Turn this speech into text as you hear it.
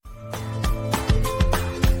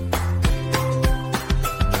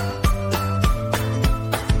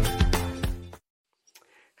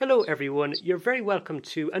Hello everyone, you're very welcome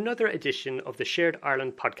to another edition of the Shared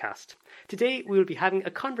Ireland podcast. Today we will be having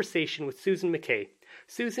a conversation with Susan McKay.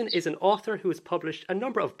 Susan is an author who has published a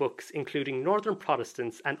number of books including Northern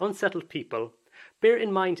Protestants and Unsettled People, Bear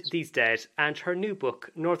in Mind These Dead, and her new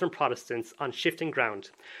book Northern Protestants on Shifting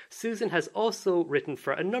Ground. Susan has also written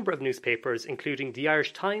for a number of newspapers including the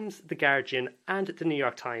Irish Times, the Guardian and the New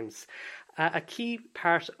York Times. A key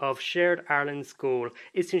part of Shared Ireland's goal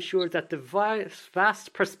is to ensure that the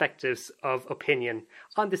vast perspectives of opinion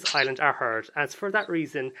on this island are heard, and for that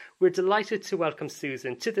reason we're delighted to welcome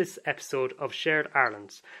Susan to this episode of Shared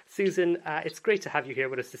Ireland. Susan, it's great to have you here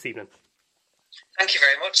with us this evening. Thank you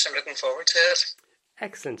very much. I'm looking forward to it.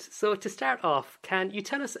 Excellent. So to start off, can you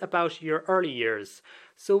tell us about your early years?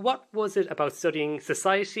 So what was it about studying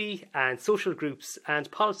society and social groups and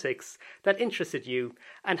politics that interested you?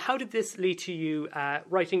 And how did this lead to you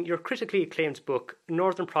writing your critically acclaimed book,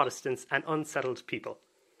 Northern Protestants and Unsettled People?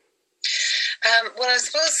 Well, I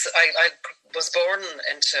suppose I was born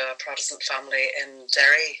into a Protestant family in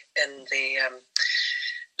Derry in the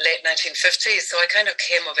late 1950s, so I kind of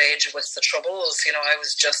came of age with the Troubles. You know, I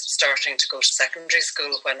was just starting to go to secondary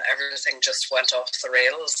school when everything just went off the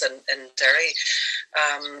rails in Derry.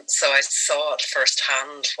 So I saw at first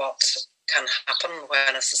hand what can happen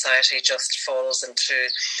when a society just falls into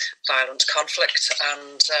violent conflict,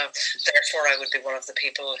 and therefore I would be one of the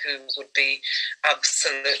people who would be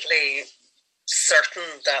absolutely certain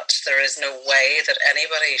that there is no way that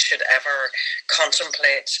anybody should ever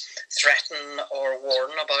contemplate, threaten or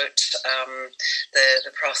warn about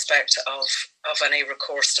the prospect of any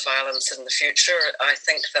recourse to violence in the future. I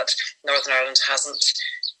think that Northern Ireland hasn't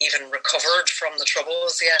even recovered from the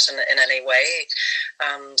Troubles yet in any way,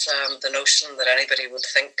 and the notion that anybody would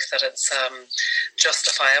think that it's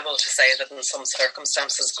justifiable to say that in some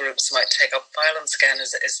circumstances groups might take up violence again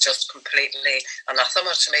is just completely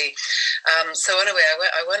anathema to me. So anyway,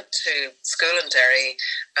 I went to school in Derry,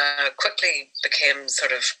 quickly became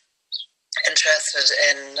sort of interested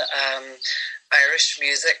in Irish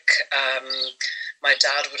music. My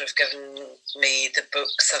dad would have given me the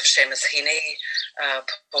books of Seamus Heaney,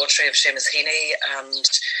 poetry of Seamus Heaney, and,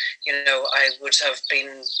 you know, I would have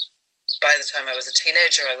been, by the time I was a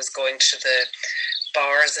teenager, I was going to the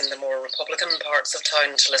bars in the more Republican parts of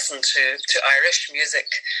town to listen to Irish music.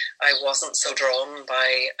 I wasn't so drawn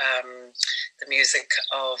by the music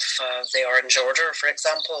of the Orange Order, for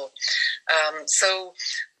example. So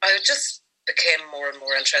I just became more and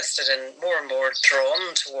more interested and more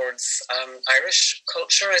drawn towards Irish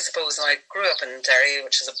culture, I suppose. And I grew up in Derry,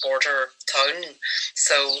 which is a border town.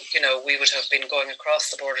 So, you know, we would have been going across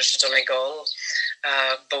the border to Donegal,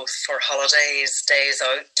 both for holidays, days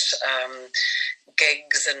out,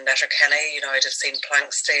 gigs in Letterkenny. You know, I'd have seen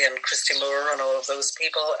Planxty and Christy Moore and all of those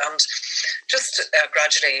people, and just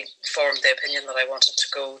gradually formed the opinion that I wanted to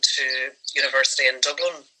go to university in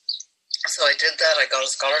Dublin. So I did that. I got a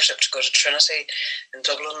scholarship to go to Trinity in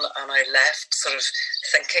Dublin, and I left sort of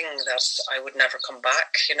thinking that I would never come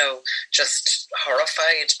back, you know, just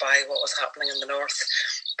horrified by what was happening in the north.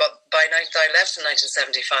 But I left in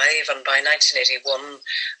 1975, and by 1981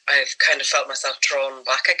 I've kind of felt myself drawn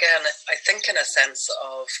back again, I think in a sense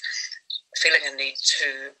of feeling a need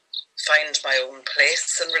to find my own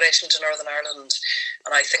place in relation to Northern Ireland.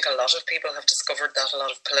 And I think a lot of people have discovered that, a lot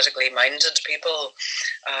of politically minded people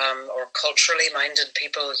or culturally minded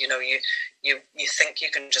people, you know, you think you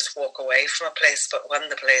can just walk away from a place, but when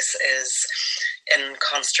the place is in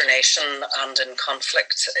consternation and in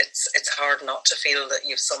conflict, it's hard not to feel that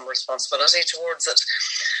you've some responsibility towards it.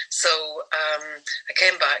 So I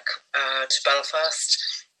came back to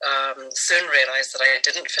Belfast. Soon realised that I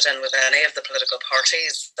didn't fit in with any of the political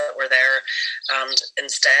parties that were there, and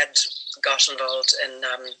instead got involved in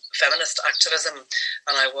feminist activism.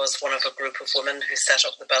 And I was one of a group of women who set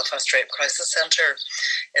up the Belfast Rape Crisis Centre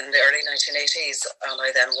in the early 1980s, and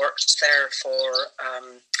I then worked there for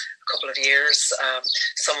a couple of years,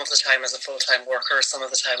 some of the time as a full-time worker, some of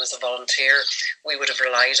the time as a volunteer. We would have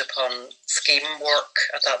relied upon scheme work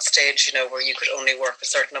at that stage, you know, where you could only work a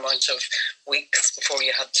certain amount of weeks before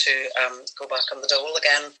you had to go back on the dole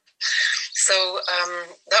again. So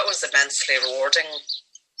that was immensely rewarding.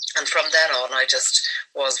 And from then on, I just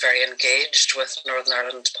was very engaged with Northern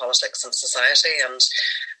Ireland politics and society, and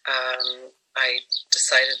I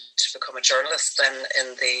decided to become a journalist then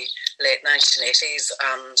in the late 1980s,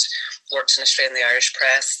 and worked initially in the Irish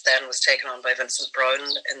Press, then was taken on by Vincent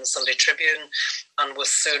Browne in the Sunday Tribune, and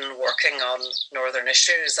was soon working on Northern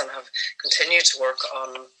issues, and have continued to work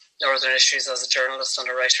on Northern issues as a journalist and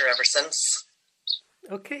a writer ever since.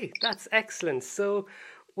 Okay, that's excellent. So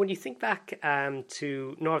When you think back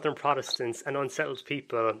to Northern Protestants and Unsettled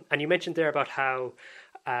People, and you mentioned there about how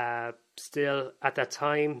still at that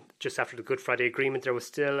time, just after the Good Friday Agreement, there was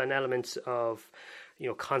still an element of,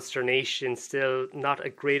 consternation, still not a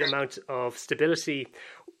great amount of stability.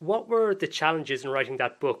 What were the challenges in writing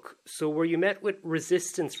that book? So were you met with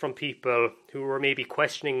resistance from people who were maybe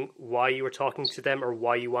questioning why you were talking to them or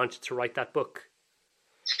why you wanted to write that book?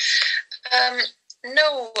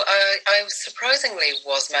 No, I surprisingly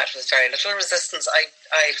was met with very little resistance.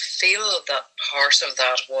 I feel that part of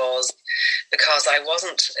that was because I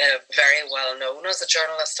wasn't very well known as a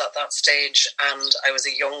journalist at that stage, and I was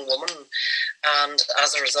a young woman, and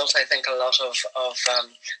as a result, I think a lot of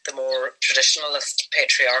the more traditionalist,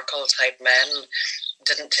 patriarchal type men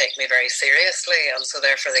didn't take me very seriously, and so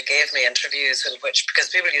therefore they gave me interviews in which, because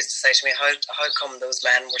people used to say to me, how come those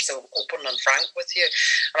men were so open and frank with you?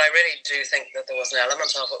 And I really do think that there was an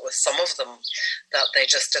element of it with some of them that they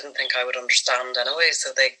just didn't think I would understand anyway, so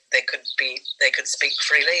they could speak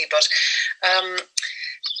freely. But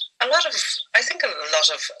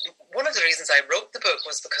one of the reasons I wrote the book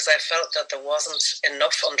was because I felt that there wasn't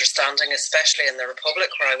enough understanding, especially in the Republic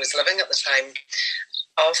where I was living at the time,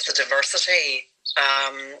 of the diversity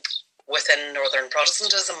within Northern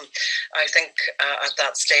Protestantism. I think at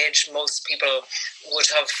that stage, most people would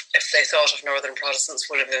have, if they thought of Northern Protestants,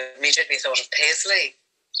 would have immediately thought of Paisley.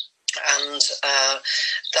 And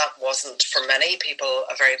that wasn't, for many people,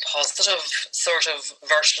 a very positive sort of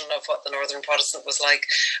version of what the Northern Protestant was like.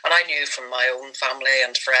 And I knew from my own family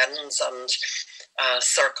and friends and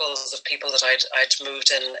circles of people that I'd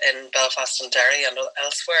moved in Belfast and Derry and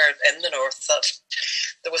elsewhere in the north that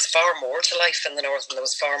there was far more to life in the north and there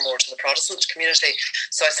was far more to the Protestant community.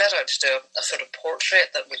 So I set out to do a sort of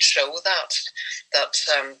portrait that would show that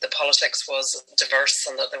the politics was diverse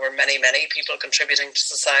and that there were many, many people contributing to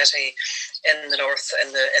society in the north,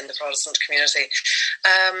 in the Protestant community.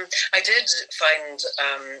 I did find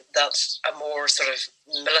that a more sort of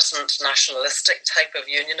militant nationalistic type of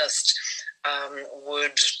unionist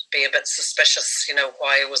would be a bit suspicious,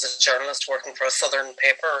 why was a journalist working for a southern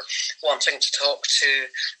paper wanting to talk to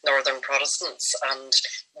Northern Protestants. And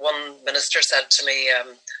one minister said to me,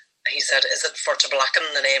 he said, "Is it for to blacken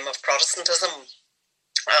the name of Protestantism?"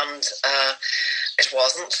 And it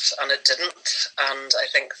wasn't, and it didn't. And I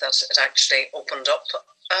think that it actually opened up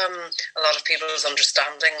a lot of people's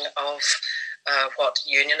understanding of what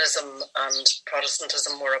unionism and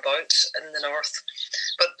Protestantism were about in the north.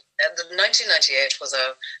 But 1998 was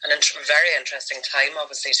a very interesting time,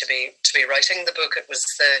 obviously, to be writing the book. It was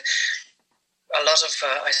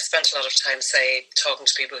I spent a lot of time, talking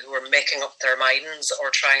to people who were making up their minds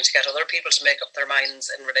or trying to get other people to make up their minds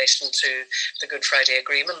in relation to the Good Friday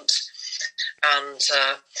Agreement and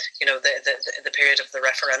the period of the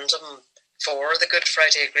referendum for the Good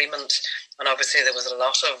Friday Agreement. And obviously there was a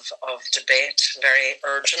lot of debate, very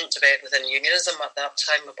urgent debate within unionism at that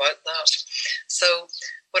time about that. So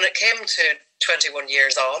when it came to 21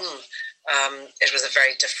 years on, it was a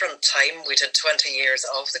very different time. We did 20 years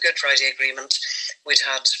of the Good Friday Agreement. We'd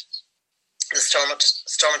had the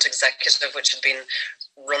Stormont Executive, which had been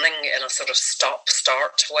running in a sort of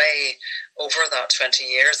stop-start way over that 20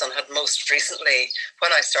 years and had most recently,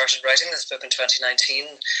 when I started writing this book in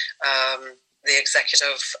 2019, the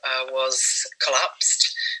executive was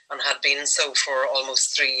collapsed and had been so for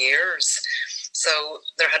almost 3 years. So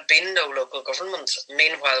there had been no local government.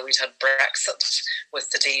 Meanwhile, we'd had Brexit, with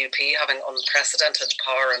the DUP having unprecedented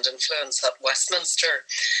power and influence at Westminster.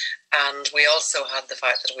 And we also had the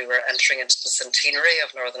fact that we were entering into the centenary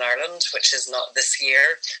of Northern Ireland, which is not this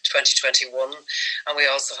year, 2021. And we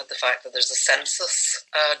also had the fact that there's a census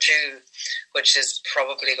due, which is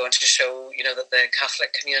probably going to show, that the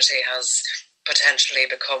Catholic community has potentially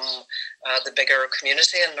become the bigger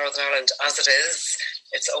community in Northern Ireland. As it is,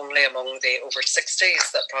 it's only among the over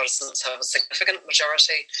 60s that Protestants have a significant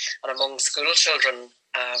majority, and among school children,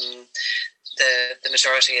 the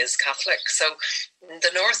majority is Catholic. So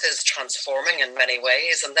the North is transforming in many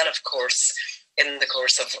ways. And then, of course, in the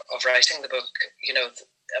course of writing the book,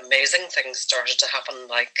 amazing things started to happen,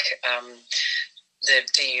 like the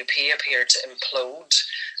DUP appeared to implode.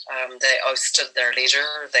 They ousted their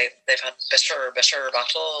leader. They've had bitter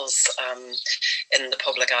battles in the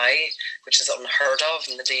public eye, which is unheard of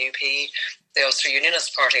in the DUP. The Ulster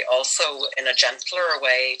Unionist Party also, in a gentler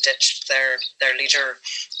way, ditched their leader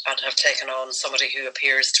and have taken on somebody who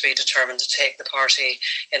appears to be determined to take the party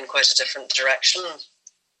in quite a different direction.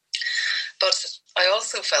 But I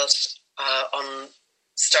also felt on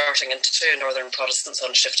starting into Northern Protestants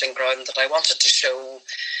on Shifting Ground that I wanted to show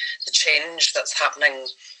the change that's happening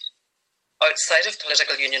outside of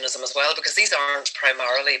political unionism as well, because these aren't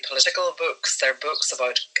primarily political books. They're books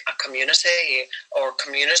about a community or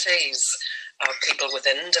communities, people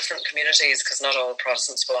within different communities, because not all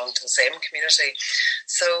Protestants belong to the same community.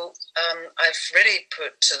 So I've really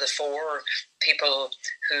put to the fore people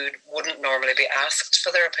who wouldn't normally be asked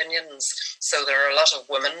for their opinions. So there are a lot of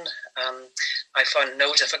women. I found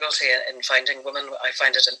no difficulty in finding women. I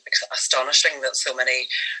find it astonishing that so many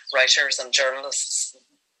writers and journalists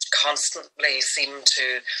constantly seem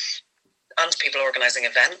to, and people organising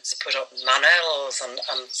events, put up manels and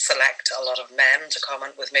select a lot of men to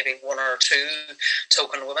comment with maybe one or two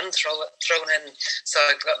token women thrown in. So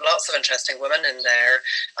I've got lots of interesting women in there,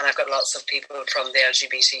 and I've got lots of people from the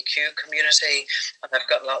LGBTQ community, and I've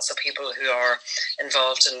got lots of people who are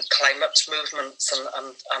involved in climate movements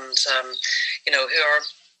and you know, who are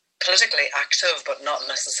politically active but not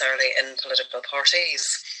necessarily in political parties,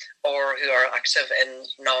 or who are active in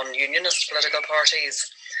non-unionist political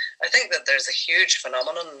parties. I think that there's a huge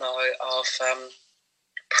phenomenon now of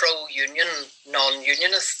pro-union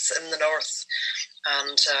non-unionists in the North,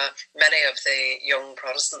 and many of the young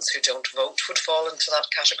Protestants who don't vote would fall into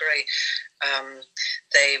that category.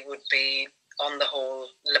 They would be, on the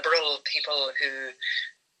whole, liberal people who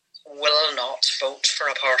will not vote for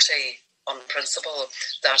a party on principle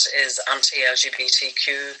that is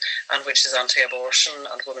anti-LGBTQ and which is anti-abortion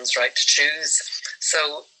and women's right to choose.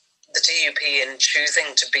 So the DUP, in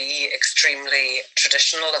choosing to be extremely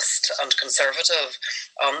traditionalist and conservative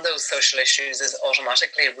on those social issues, is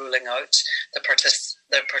automatically ruling out the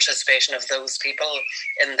participation of those people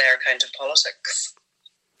in their kind of politics.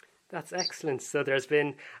 That's excellent. So there's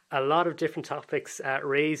been a lot of different topics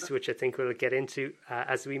raised, which I think we'll get into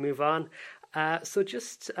as we move on. So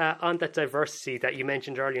just on that diversity that you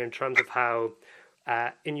mentioned earlier, in terms of how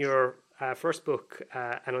in your first book,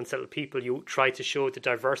 An Unsettled People, you try to show the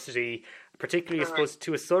diversity, particularly, I suppose,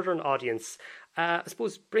 to a southern audience. I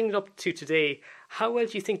suppose, bring it up to today, how well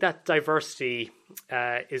do you think that diversity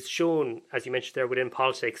is shown, as you mentioned there, within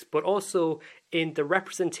politics, but also in the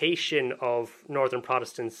representation of Northern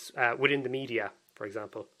Protestants within the media, for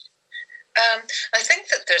example? I think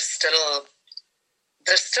that there's still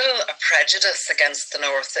a prejudice against the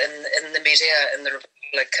North in the media, in the Republic.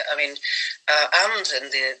 I mean, and in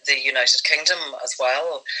the United Kingdom as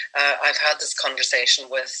well. I've had this conversation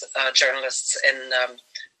with journalists in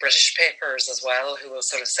British papers as well, who will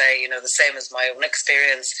sort of say, you know, the same as my own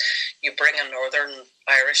experience. You bring a Northern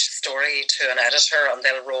Irish story to an editor and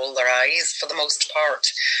they'll roll their eyes for the most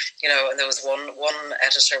part, you know. And there was one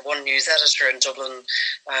news editor in Dublin.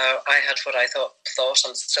 I had what I thought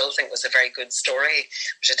and still think was a very good story,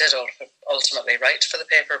 which I did ultimately write for the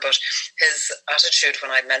paper. But his attitude when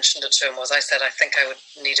I mentioned it to him was, I said, I think I would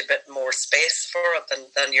need a bit more space for it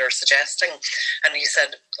than you're suggesting. And he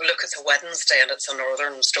said, look, it's a Wednesday and it's a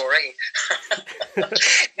Northern story.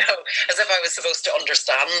 You know, as if I was supposed to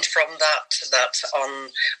understand from that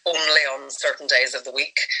only on certain days of the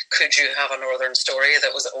week could you have a Northern story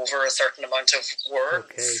that was over a certain amount of words.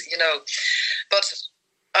 Okay. You know. But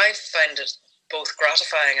I find it both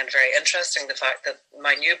gratifying and very interesting, the fact that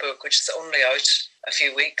my new book, which is only out a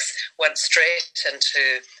few weeks, went straight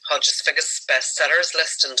into Hodges Figgis bestsellers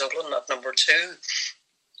list in Dublin at number 2.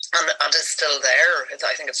 And is still there.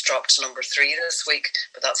 I think it's dropped to number 3 this week,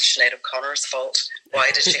 but that's Sinead O'Connor's fault.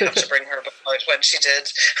 Why did she have to bring her book out when she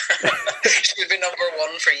did? She'd be number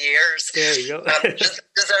 1 for years. There you go.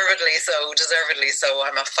 Deservedly so.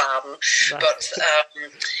 I'm a fan. Right. But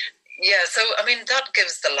yeah, so I mean, that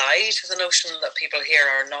gives the lie to the notion that people here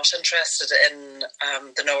are not interested in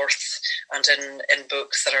the North and in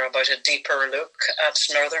books that are about a deeper look at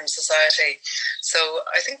Northern society. So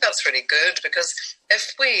I think that's really good, because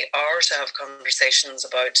if we are to have conversations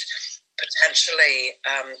about potentially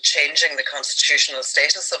changing the constitutional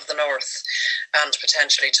status of the North and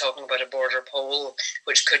potentially talking about a border poll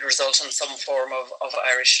which could result in some form of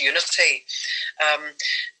Irish unity,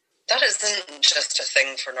 that isn't just a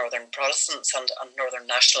thing for Northern Protestants and Northern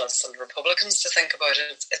Nationalists and Republicans to think about.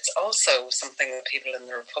 It's also something that people in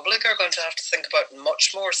the Republic are going to have to think about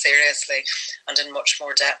much more seriously and in much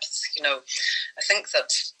more depth. You know, I think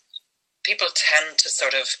that people tend to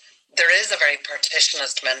there is a very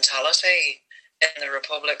partitionist mentality in the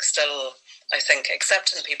Republic still, I think,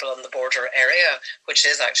 except in people in the border area, which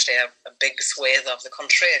is actually a big swathe of the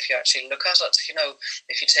country if you actually look at it. You know,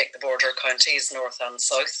 if you take the border counties, north and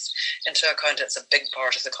south, into account, it's a big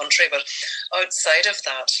part of the country. But outside of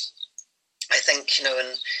that, I think, you know,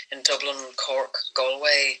 in Dublin, Cork,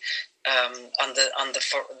 Galway, and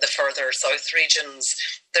the further south regions,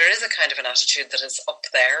 there is a kind of an attitude that is up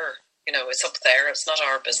there. it's up there. It's not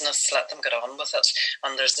our business. Let them get on with it.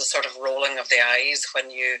 And there's the sort of rolling of the eyes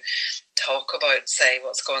when you talk about, say,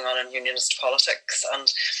 what's going on in unionist politics. And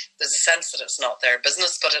there's a sense that it's not their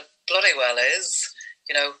business, but it bloody well is,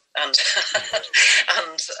 and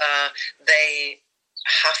and they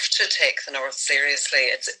have to take the North seriously.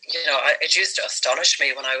 It's, it used to astonish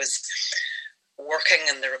me when I was working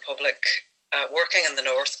in the Republic, working in the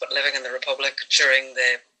North, but living in the Republic during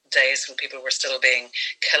the days when people were still being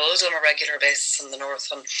killed on a regular basis in the North,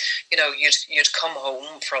 and you'd come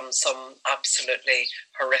home from some absolutely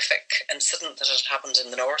horrific incident that had happened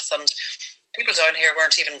in the North, and people down here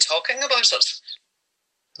weren't even talking about it.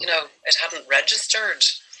 It hadn't registered,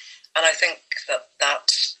 and I think that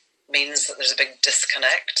means that there's a big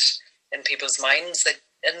disconnect in people's minds. That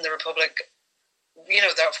in the Republic,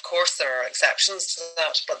 of course there are exceptions to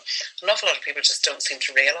that, but an awful lot of people just don't seem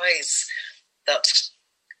to realise that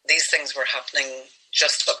these things were happening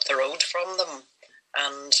just up the road from them,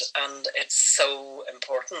 and it's so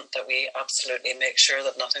important that we absolutely make sure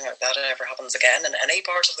that nothing like that ever happens again in any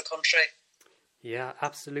part of the country. Yeah,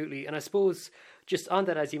 absolutely. And I suppose just on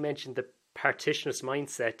that, as you mentioned, the partitionist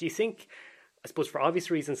mindset, do you think, I suppose for obvious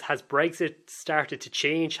reasons, has Brexit started to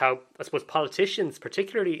change how, I suppose, politicians,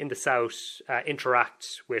 particularly in the South,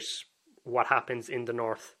 interact with what happens in the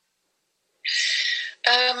North?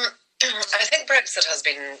 I think Brexit has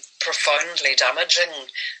been profoundly damaging.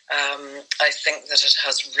 I think that it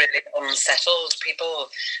has really unsettled people.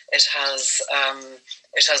 It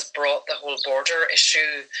has brought the whole border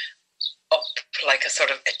issue up like a sort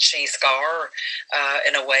of itchy scar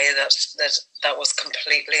in a way that was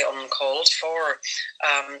completely uncalled for.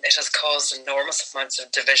 It has caused enormous amounts of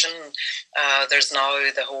division. There's now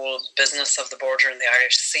the whole business of the border in the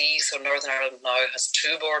Irish Sea. So Northern Ireland now has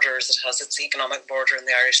two borders. It has its economic border in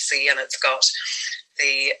the Irish Sea, and it's got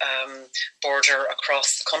the border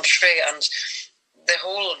across the country. And the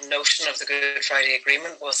whole notion of the Good Friday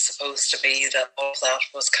Agreement was supposed to be that all of that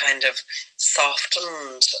was kind of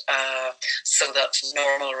softened so that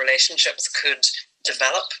normal relationships could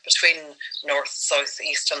develop between north, south,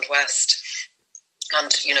 east and west. And,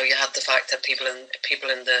 you had the fact that people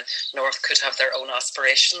in the North could have their own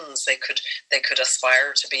aspirations. They could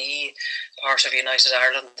aspire to be part of United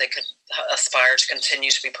Ireland. They could aspire to continue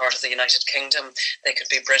to be part of the United Kingdom. They could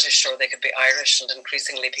be British or they could be Irish. And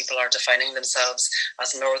increasingly people are defining themselves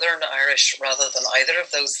as Northern Irish rather than either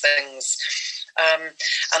of those things.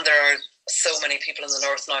 And there are so many people in the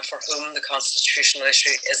North now for whom the constitutional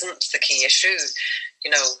issue isn't the key issue.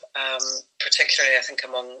 Particularly I think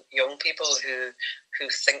among young people who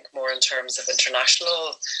think more in terms of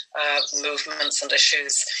international movements and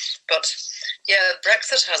issues. But yeah,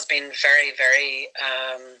 Brexit has been very, very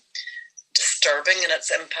disturbing in its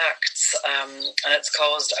impacts, and it's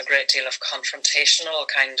caused a great deal of confrontational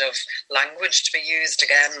kind of language to be used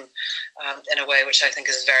again in a way which I think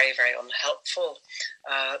is very, very unhelpful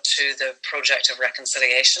to the project of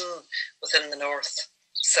reconciliation within the North.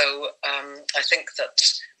 So I think that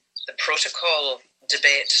the protocol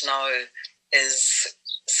debate now is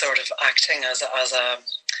sort of acting as a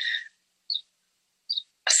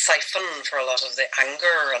siphon for a lot of the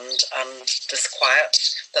anger and disquiet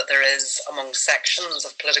that there is among sections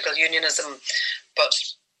of political unionism. But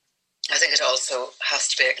I think it also has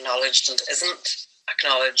to be acknowledged, and isn't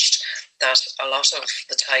acknowledged, that a lot of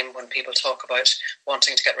the time when people talk about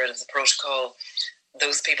wanting to get rid of the protocol,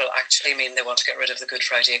 those people actually mean they want to get rid of the Good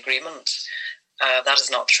Friday Agreement. That is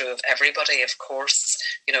not true of everybody, of course.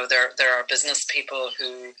 There are business people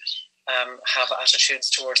who have attitudes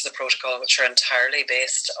towards the protocol which are entirely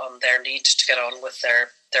based on their need to get on with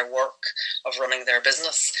their work of running their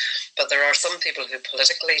business. But there are some people who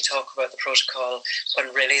politically talk about the protocol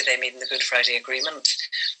when really they mean the Good Friday Agreement.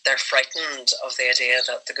 They're frightened of the idea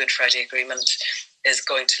that the Good Friday Agreement is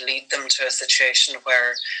going to lead them to a situation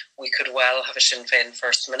where we could well have a Sinn Féin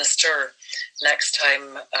First Minister next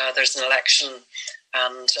time there's an election,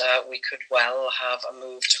 and we could well have a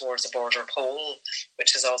move towards a border poll,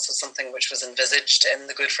 which is also something which was envisaged in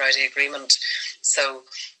the Good Friday Agreement. So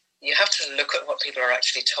you have to look at what people are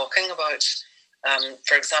actually talking about.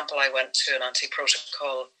 For example, I went to an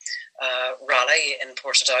anti-protocol rally in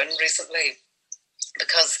Portadown recently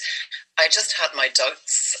because I just had my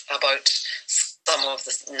doubts about some of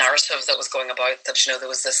the narrative that was going about, that, there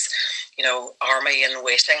was this, army in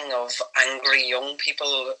waiting of angry young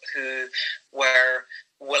people who were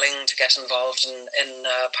willing to get involved in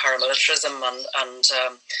paramilitarism and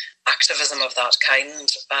activism of that kind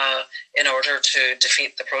in order to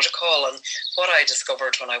defeat the protocol. And what I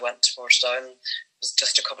discovered when I went to Portadown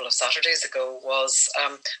just a couple of Saturdays ago was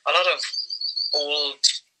a lot of old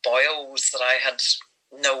boyos that I had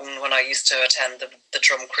known when I used to attend the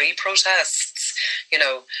Drumcree protests, and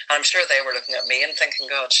I'm sure they were looking at me and thinking,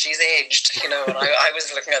 God, she's aged, and I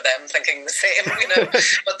was looking at them thinking the same,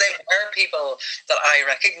 but they were people that I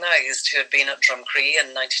recognised who had been at Drumcree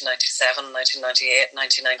in 1997, 1998,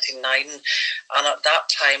 1999, and at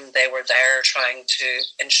that time they were there trying to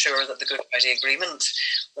ensure that the Good Friday Agreement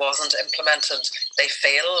wasn't implemented. They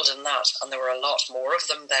failed in that, and there were a lot more of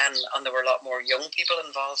them then, and there were a lot more young people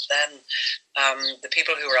involved then. The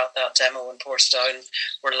people who were at that demo in Portadown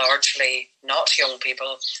were largely not young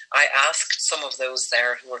people. I asked some of those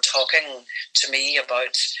there who were talking to me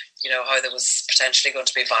about, how there was potentially going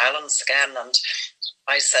to be violence again, and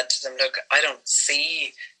I said to them, look, I don't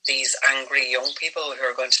see these angry young people who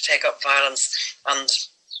are going to take up violence, and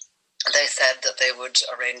they said that they would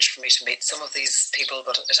arrange for me to meet some of these people,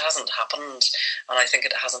 but it hasn't happened. And I think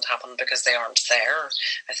it hasn't happened because they aren't there.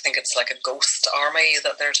 I think it's like a ghost army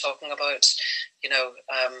that they're talking about.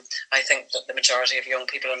 I think that the majority of young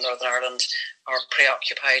people in Northern Ireland are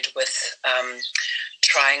preoccupied with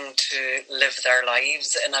trying to live their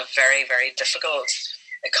lives in a very, very difficult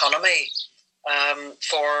economy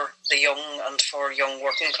for the young and for young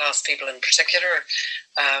working class people in particular.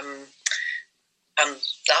 And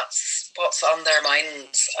that's what's on their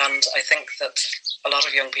minds. And I think that a lot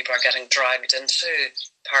of young people are getting dragged into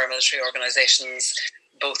paramilitary organisations,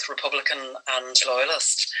 both Republican and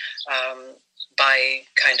loyalist, by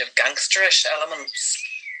kind of gangsterish elements.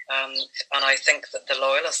 And I think that the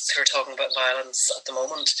loyalists who are talking about violence at the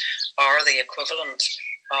moment are the equivalent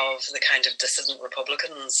of the kind of dissident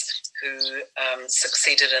Republicans who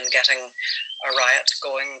succeeded in getting a riot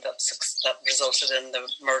going that resulted in the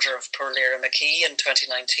murder of poor Lyra McKay in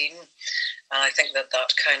 2019. And I think that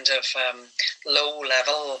kind of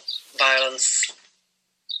low-level violence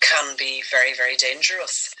can be very, very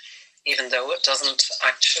dangerous, even though it doesn't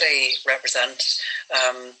actually represent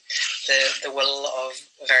the will of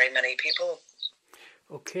very many people.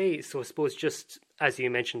 Okay, so I suppose just as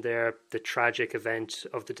you mentioned there, the tragic event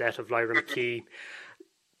of the death of Lyra McKay,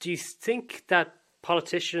 do you think that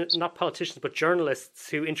not politicians, but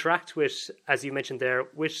journalists who interact with, as you mentioned there,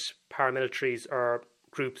 with paramilitaries or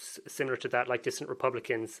groups similar to that, like dissident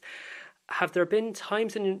Republicans, have there been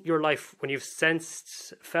times in your life when you've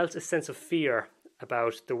felt a sense of fear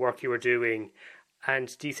about the work you were doing?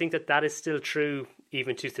 And do you think that is still true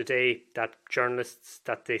even to today, that journalists,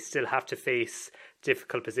 that they still have to face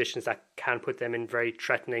difficult positions that can put them in very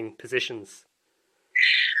threatening positions?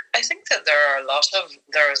 I think that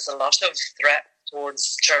there is a lot of threat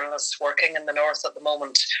towards journalists working in the North at the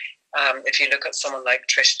moment. If you look at someone like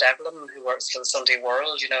Trish Devlin, who works for the Sunday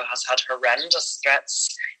World, has had horrendous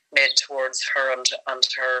threats made towards her and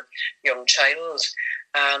her young child.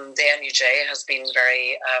 The NUJ has been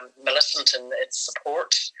very militant in its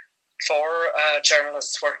support for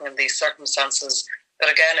journalists working in these circumstances.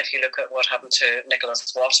 But again, if you look at what happened to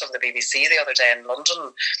Nicholas Watt of the BBC the other day in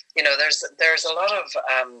London, there's a lot of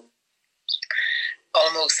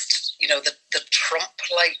almost, the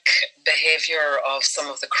Trump-like behaviour of some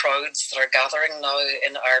of the crowds that are gathering now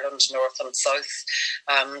in Ireland, North and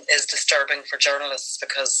South, is disturbing for journalists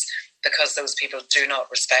because those people do not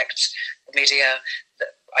respect the media.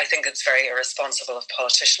 I think it's very irresponsible of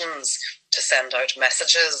politicians to send out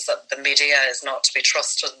messages that the media is not to be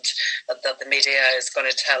trusted, that the media is going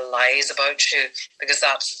to tell lies about you, because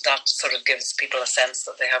that sort of gives people a sense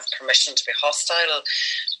that they have permission to be hostile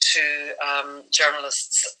to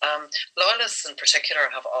journalists. Loyalists in particular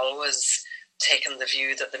have always taken the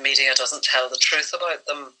view that the media doesn't tell the truth about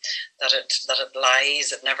them, that it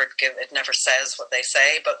lies, it never says what they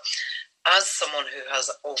say. But as someone who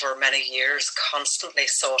has over many years constantly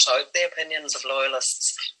sought out the opinions of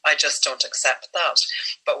loyalists, I just don't accept that.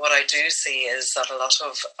 But what I do see is that a lot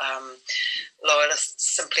of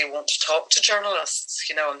loyalists simply won't talk to journalists,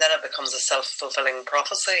 and then it becomes a self-fulfilling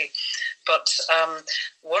prophecy. But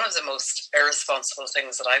one of the most irresponsible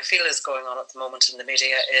things that I feel is going on at the moment in the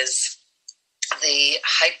media is the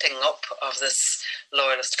hyping up of this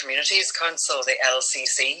Loyalist Communities Council, the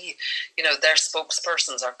LCC. Their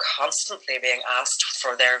spokespersons are constantly being asked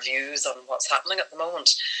for their views on what's happening at the moment.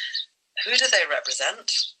 Who do they represent?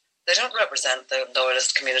 They don't represent the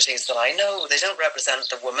Loyalist communities that I know. They don't represent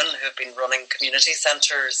the women who have been running community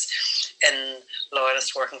centres in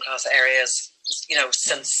Loyalist working class areas,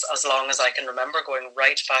 since as long as I can remember, going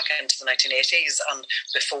right back into the 1980s and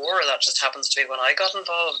before. That just happens to be when I got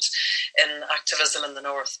involved in activism in the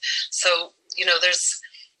North. So,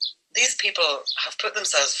 these people have put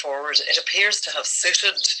themselves forward. It appears to have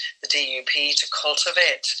suited the DUP to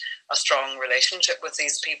cultivate a strong relationship with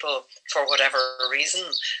these people for whatever reason.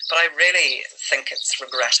 But I really think it's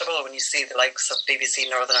regrettable when you see the likes of BBC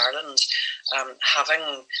Northern Ireland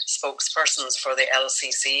having spokespersons for the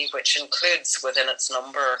LCC, which includes within its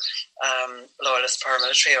number loyalist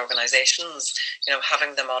paramilitary organisations,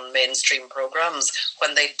 having them on mainstream programmes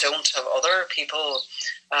when they don't have other people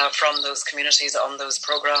from those communities on those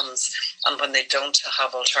programmes, and when they don't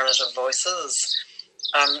have alternative voices.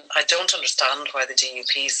 I don't understand why the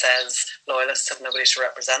DUP says loyalists have nobody to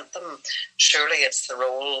represent them. Surely it's the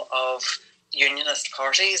role of unionist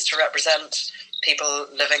parties to represent people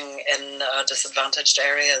living in disadvantaged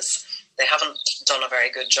areas. They haven't done a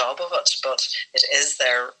very good job of it, but it is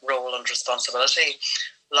their role and responsibility.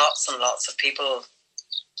 Lots and lots of people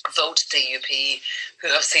vote DUP who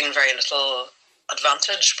have seen very little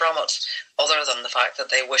advantage from it, other than the fact that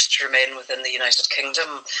they wish to remain within the United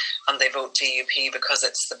Kingdom, and they vote DUP because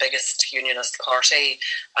it's the biggest unionist party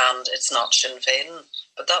and it's not Sinn Féin.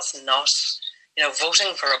 But that's not,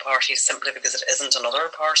 voting for a party simply because it isn't another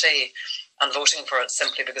party, and voting for it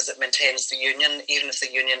simply because it maintains the union, even if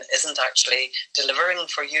the union isn't actually delivering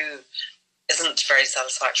for you, isn't very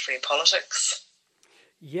satisfactory politics.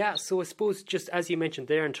 Yeah, so I suppose just as you mentioned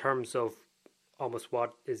there, in terms of almost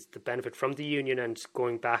what is the benefit from the union, and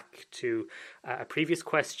going back to a previous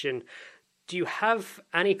question, do you have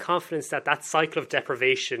any confidence that that cycle of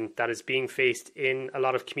deprivation that is being faced in a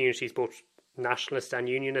lot of communities, both nationalist and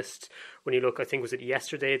unionist, when you look, I think was it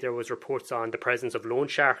yesterday, there was reports on the presence of loan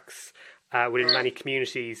sharks within many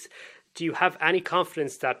communities. Do you have any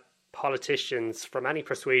confidence that politicians from any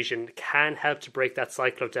persuasion can help to break that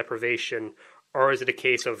cycle of deprivation, or is it a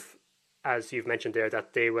case of, as you've mentioned there,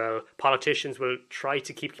 that politicians will try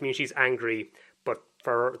to keep communities angry, but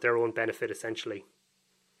for their own benefit, essentially?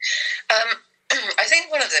 I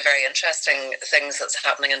think one of the very interesting things that's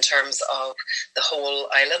happening in terms of the whole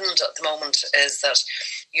island at the moment is that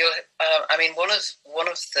one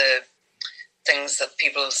of the things that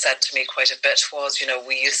people said to me quite a bit was,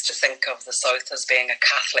 we used to think of the South as being a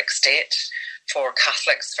Catholic state for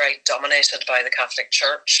Catholics, very dominated by the Catholic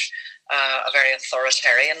Church, a very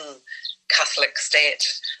authoritarian Catholic state.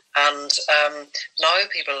 And now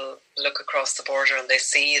people look across the border and they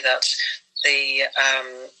see that the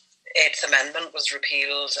Eighth Amendment was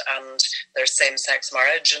repealed and there's same-sex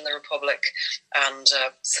marriage in the Republic, and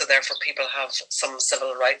so therefore people have some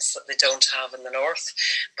civil rights that they don't have in the North.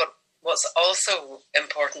 But what's also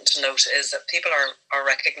important to note is that people are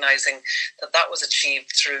recognising that that was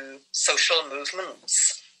achieved through social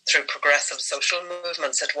movements, through progressive social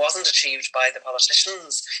movements. It wasn't achieved by the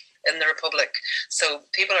politicians in the Republic. So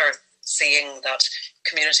people are seeing that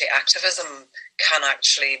community activism can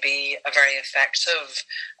actually be a very effective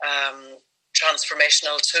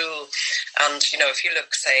transformational tool. And, if you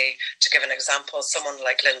look, say, to give an example, someone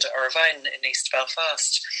like Linda Irvine in East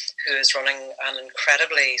Belfast, who is running an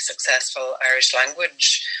incredibly successful Irish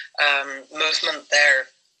language movement there,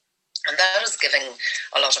 and that is giving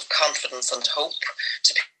a lot of confidence and hope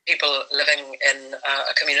to people living in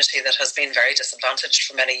a community that has been very disadvantaged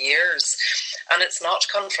for many years. And it's not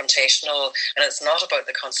confrontational, and it's not about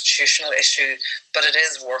the constitutional issue, but it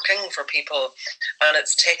is working for people, and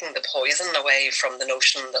it's taking the poison away from the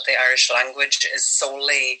notion that the Irish language is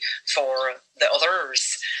solely for the others.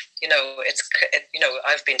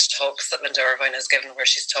 I've been to talks that Linda Irvine has given where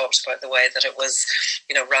she's talked about the way that it was,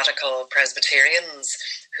 radical Presbyterians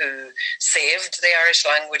who saved the Irish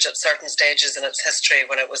language at certain stages in its history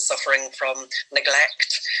when it was suffering from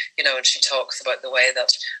neglect, and she talks about the way that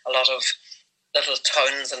a lot of little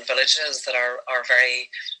towns and villages that are very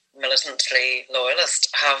militantly loyalist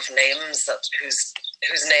have names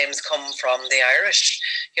whose names come from the Irish,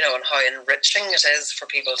 and how enriching it is for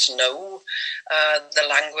people to know the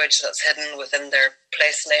language that's hidden within their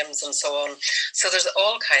place names and so on. So there's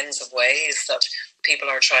all kinds of ways that people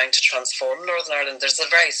are trying to transform Northern Ireland. There's a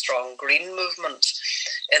very strong Green movement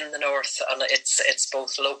in the north, and it's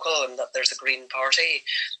both local in that there's a Green Party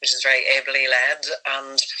which is very ably led,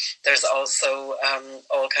 and there's also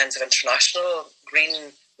all kinds of international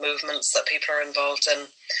Green movements that people are involved in.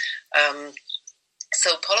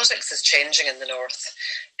 So politics is changing in the north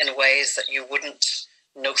in ways that you wouldn't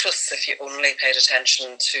notice if you only paid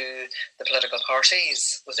attention to the political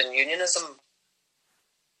parties within unionism.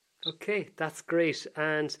 Okay, that's great.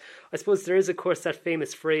 And I suppose there is, of course, that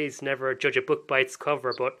famous phrase, never judge a book by its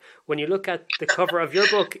cover. But when you look at the cover of your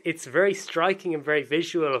book, it's very striking and very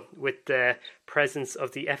visual with the presence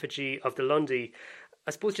of the effigy of the Lundy.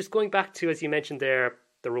 I suppose just going back to, as you mentioned there,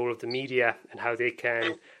 the role of the media and how they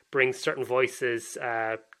can bring certain voices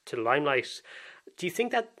to the limelight. Do you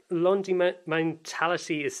think that Lundy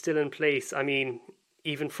mentality is still in place? I mean,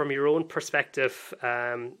 even from your own perspective,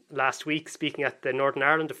 last week, speaking at the Northern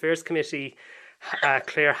Ireland Affairs Committee,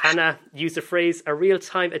 Claire Hanna used the phrase, a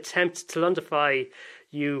real-time attempt to Lundify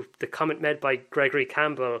you, the comment made by Gregory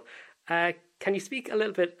Campbell. Can you speak a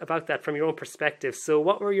little bit about that from your own perspective? So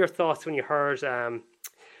what were your thoughts when you heard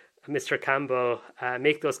Mr. Campbell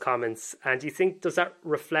make those comments? And do you think, does that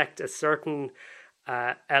reflect a certain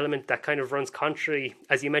element that kind of runs contrary,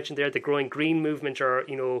 as you mentioned there, the growing green movement, or,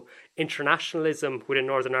 you know, internationalism within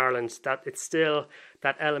Northern Ireland, that it's still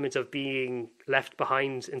that element of being left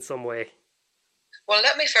behind in some way? Well,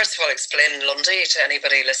 let me first of all explain Lundy to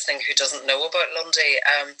anybody listening who doesn't know about Lundy.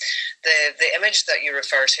 The image that you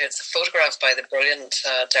refer to, it's a photograph by the brilliant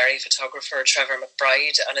Derry photographer Trevor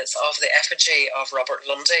McBride, and it's of the effigy of Robert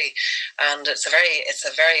Lundy. And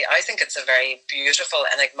I think it's a very beautiful,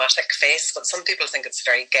 enigmatic face, but some people think it's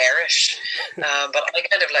very garish. But I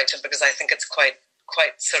kind of liked it because I think it's quite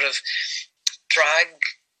sort of drag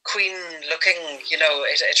queen looking. You know,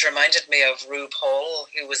 it reminded me of RuPaul,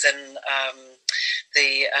 who was in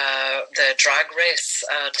the Drag Race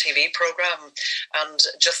TV program, and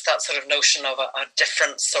just that sort of notion of a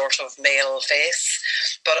different sort of male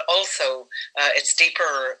face. But also its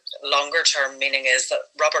deeper, longer term meaning is that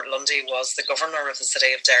Robert Lundy was the governor of the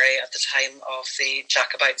city of Derry at the time of the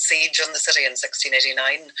Jacobite siege on the city in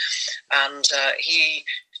 1689, and he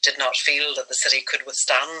did not feel that the city could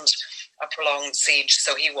withstand a prolonged siege,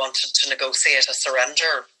 so he wanted to negotiate a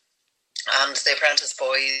surrender. And the apprentice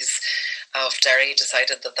boys of Derry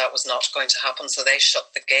decided that that was not going to happen, so they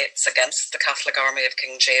shut the gates against the Catholic army of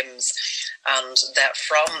King James, and that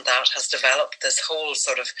from that has developed this whole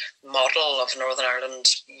sort of model of Northern Ireland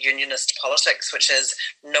unionist politics, which is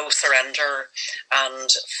no surrender and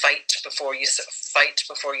fight before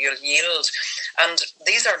you'll yield. And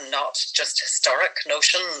these are not just historic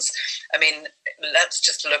notions. I mean, let's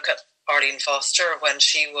just look at Arlene Foster when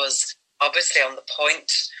she was obviously on the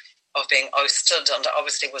point of being ousted, and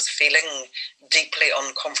obviously was feeling deeply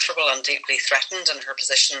uncomfortable and deeply threatened in her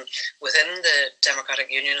position within the Democratic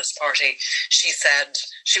Unionist Party. She said,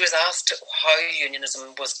 she was asked how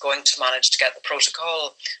unionism was going to manage to get the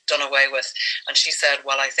protocol done away with, and she said,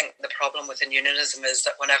 well, I think the problem within unionism is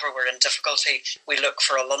that whenever we're in difficulty, we look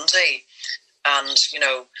for a Lundy. And, you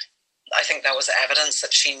know, I think that was evidence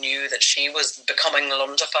that she knew that she was becoming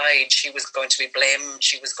Lundified. She was going to be blamed.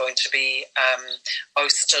 She was going to be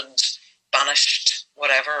ousted, banished,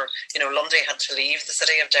 whatever. You know, Lundy had to leave the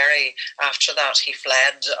city of Derry after that. He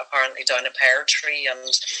fled, apparently, down a pear tree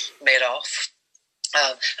and made off.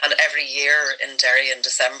 And every year in Derry in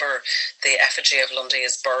December, the effigy of Lundy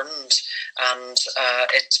is burned, and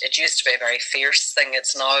it used to be a very fierce thing.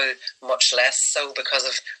 It's now much less so because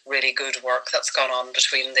of really good work that's gone on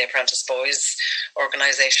between the Apprentice Boys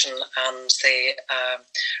organisation and the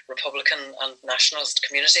Republican and Nationalist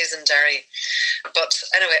communities in Derry. But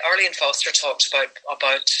anyway, Arlene Foster talked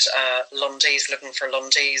about Lundys, looking for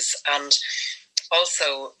Lundys, and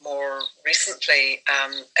also more recently,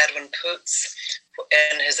 Edwin Poots,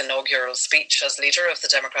 in his inaugural speech as leader of the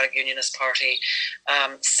Democratic Unionist Party,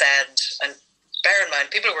 said, and bear in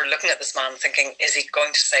mind, people were looking at this man thinking, is he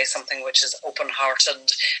going to say something which is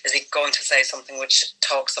open-hearted? Is he going to say something which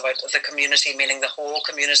talks about the community, meaning the whole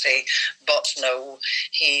community? But no,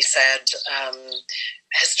 he said,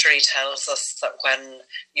 history tells us that when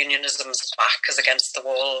unionism's back is against the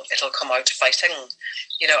wall, it'll come out fighting.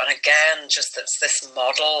 You know, and again, just it's this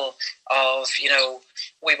model of, you know,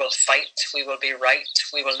 we will fight, we will be right,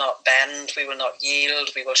 we will not bend, we will not yield,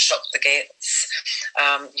 we will shut the gates,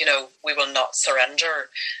 you know, we will not surrender.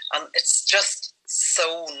 And it's just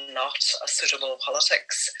so not a suitable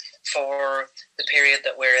politics for the period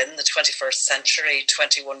that we're in, the 21st century,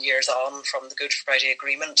 21 years on from the Good Friday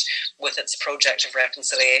Agreement with its project of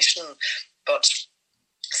reconciliation. But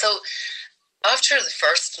so after the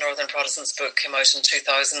first Northern Protestants book came out in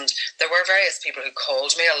 2000, there were various people who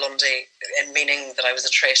called me a Lundy, meaning that I was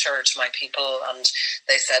a traitor to my people, and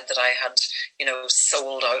they said that I had, you know,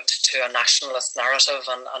 sold out to a nationalist narrative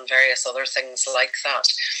and various other things like that.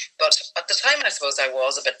 But at the time, I suppose I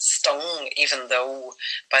was a bit stung, even though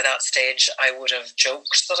by that stage I would have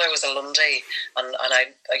joked that I was a Lundy, and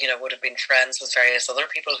I, you know, would have been friends with various other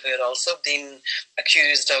people who had also been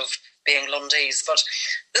accused of being Lundys. But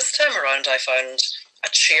this time around I found a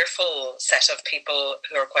cheerful set of people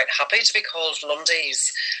who are quite happy to be called Lundys.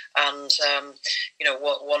 And, you know,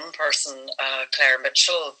 what one person, Claire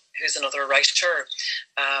Mitchell, who's another writer,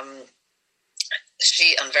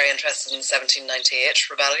 I'm very interested in the 1798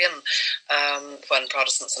 rebellion, when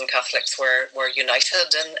Protestants and Catholics were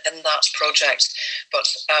united in that project. But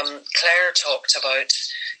Claire talked about,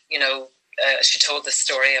 she told the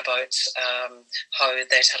story about how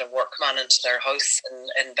they'd had a workman into their house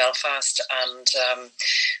in Belfast, and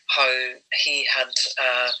how he had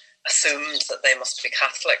assumed that they must be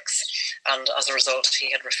Catholics, and as a result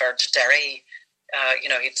he had referred to Derry.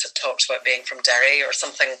 He'd talked about being from Derry or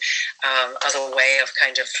something, as a way of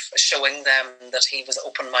kind of showing them that he was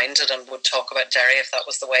open-minded and would talk about Derry if that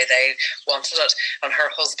was the way they wanted it. And her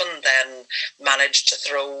husband then managed to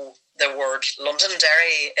throw the word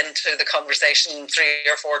Londonderry into the conversation 3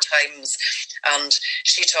 or 4 times. And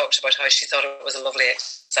she talked about how she thought it was a lovely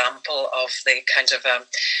example of the kind of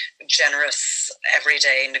generous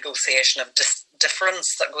everyday negotiation of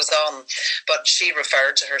difference that goes on. But she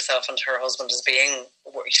referred to herself and her husband as being,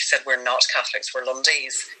 she said, we're not Catholics, we're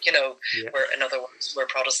Lundies. We're, in other words, we're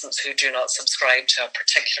Protestants who do not subscribe to a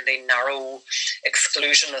particularly narrow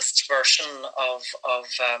exclusionist version of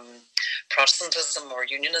Protestantism or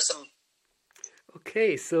unionism.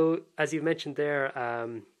 Okay, so as you mentioned there,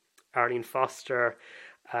 Arlene Foster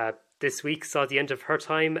this week saw the end of her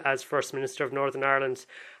time as First Minister of Northern Ireland.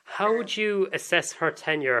 How would you assess her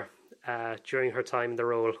tenure during her time in the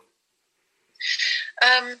role?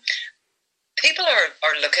 People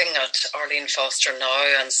are looking at Arlene Foster now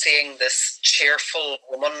and seeing this cheerful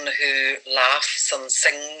woman who laughs and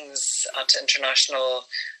sings at international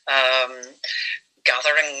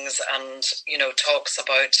gatherings and, talks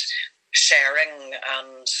about sharing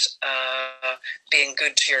and being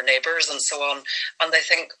good to your neighbours and so on. And they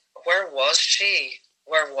think, where was she?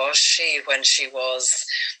 Where was she when she was,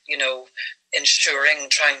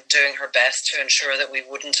 doing her best to ensure that we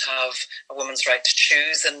wouldn't have a woman's right to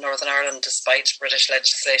choose in Northern Ireland, despite British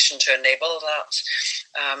legislation to enable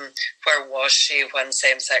that? Where was she when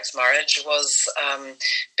same-sex marriage was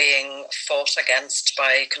being fought against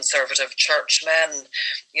by conservative churchmen?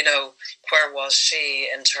 Where was she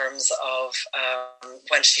in terms of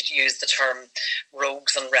when she used the term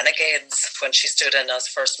rogues and renegades when she stood in as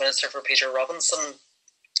First Minister for Peter Robinson?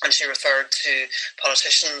 And she referred to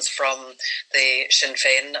politicians from the Sinn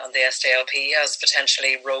Féin and the SDLP as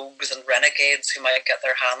potentially rogues and renegades who might get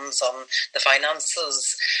their hands on the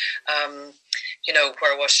finances.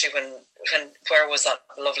 Where was she where was that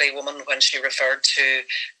lovely woman when she referred to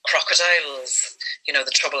crocodiles?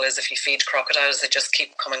 The trouble is, if you feed crocodiles, they just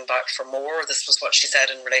keep coming back for more. This was what she said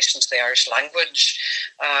in relation to the Irish Language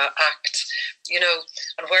Act.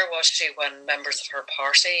 And where was she when members of her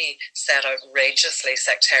party said outrageously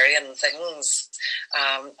sectarian things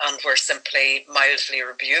and were simply mildly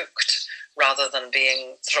rebuked rather than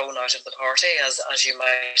being thrown out of the party, as you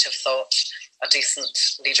might have thought a decent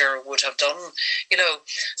leader would have done?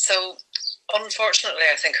 So unfortunately,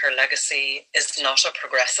 I think her legacy is not a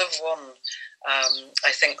progressive one.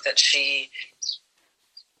 I think that she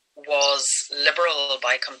was liberal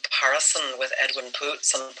by comparison with Edwin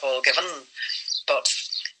Poots and Paul Givan, but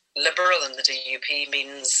liberal in the DUP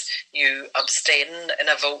means you abstain in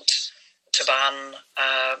a vote to ban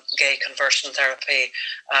gay conversion therapy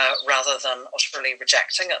rather than utterly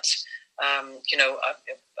rejecting it.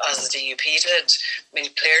 As the DUP did.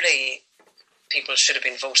 Clearly people should have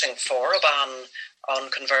been voting for a ban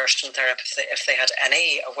on conversion therapy if they had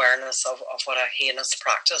any awareness of what a heinous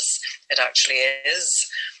practice it actually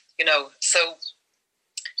is. So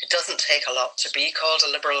it doesn't take a lot to be called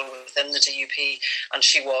a liberal within the DUP, and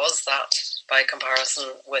she was that by comparison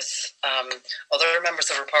with other members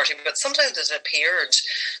of her party. But sometimes it appeared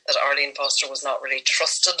that Arlene Foster was not really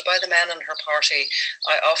trusted by the men in her party.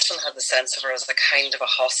 I often had the sense of her as a kind of a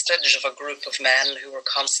hostage of a group of men who were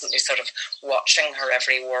constantly sort of watching her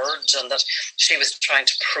every word, and that she was trying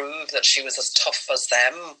to prove that she was as tough as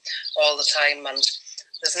them all the time. And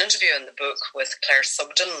there's an interview in the book with Claire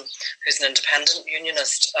Sugden, who's an independent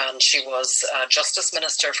unionist, and she was Justice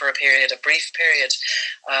Minister for a brief period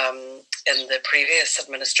in the previous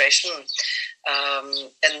administration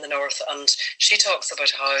in the North. And she talks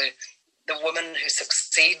about how the women who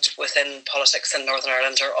succeed within politics in Northern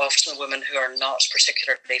Ireland are often women who are not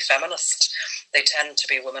particularly feminist. They tend to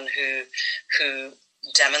be women who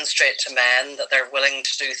demonstrate to men that they're willing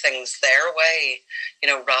to do things their way,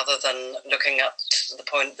 rather than looking at the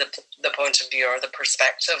point of view or the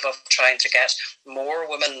perspective of trying to get more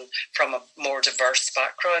women from a more diverse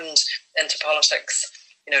background into politics.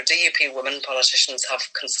 DUP women politicians have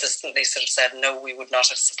consistently sort of said, no, we would not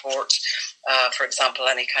support, for example,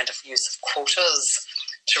 any kind of use of quotas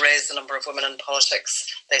to raise the number of women in politics.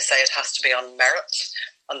 They say it has to be on merit.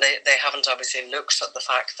 And they haven't obviously looked at the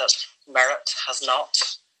fact that merit has not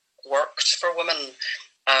worked for women.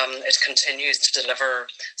 It continues to deliver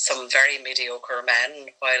some very mediocre men,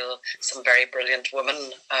 while some very brilliant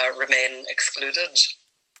women remain excluded.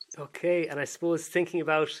 Okay, and I suppose thinking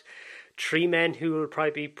about three men who will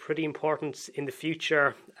probably be pretty important in the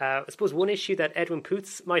future, I suppose one issue that Edwin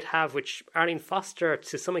Poots might have, which Arlene Foster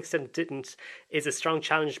to some extent didn't, is a strong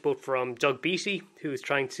challenge both from Doug Beattie, who is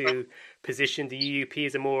trying to position the UUP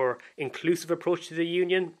as a more inclusive approach to the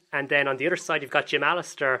union, and then on the other side you've got Jim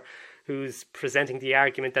Allister, who's presenting the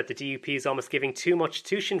argument that the DUP is almost giving too much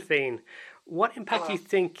to Sinn Féin. What impact do you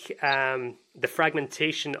think the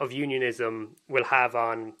fragmentation of unionism will have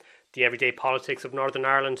on the everyday politics of Northern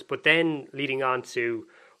Ireland, but then leading on to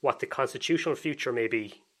what the constitutional future may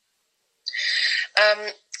be?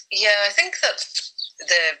 I think that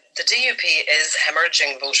the DUP is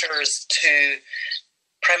hemorrhaging voters to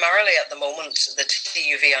primarily at the moment the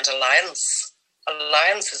TUV and Alliance.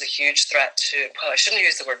 Alliance is a huge threat to, well, I shouldn't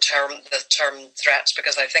use the term threat,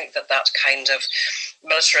 because I think that kind of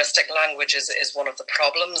militaristic language is one of the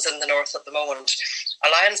problems in the North at the moment.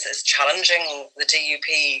 Alliance is challenging the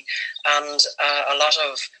DUP, and a lot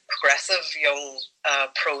of progressive young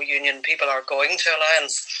pro-union people are going to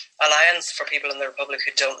Alliance. Alliance, for people in the Republic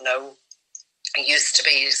who don't know, used to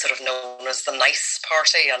be sort of known as the nice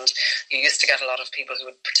party, and you used to get a lot of people who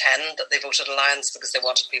would pretend that they voted Alliance because they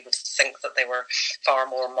wanted people to think that they were far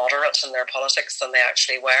more moderate in their politics than they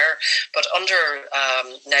actually were. But under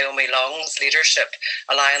Naomi Long's leadership,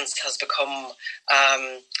 Alliance has become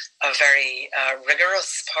a very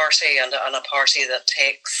rigorous party, and a party that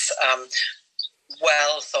takes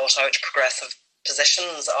well thought out progressive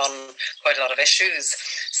positions on quite a lot of issues.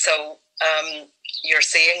 So you're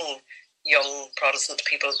seeing young Protestant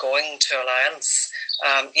people going to Alliance,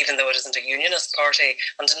 even though it isn't a unionist party,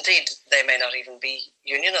 and indeed they may not even be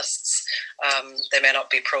unionists. They may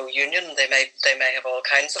not be pro-union. They may have all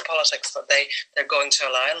kinds of politics, but they're going to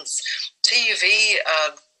Alliance. TUV.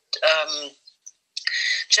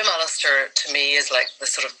 Jim Allister, to me, is like the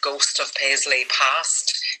sort of ghost of Paisley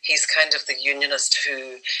past. He's kind of the unionist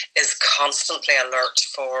who is constantly alert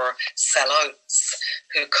for sellouts,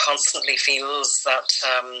 who constantly feels that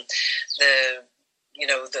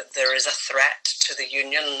that there is a threat to the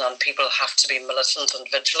union and people have to be militant and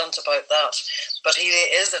vigilant about that. But he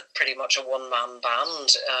is pretty much a one-man band.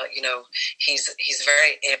 He's a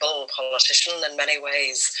very able politician in many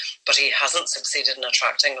ways, but he hasn't succeeded in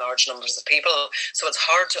attracting large numbers of people. So it's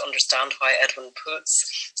hard to understand why Edwin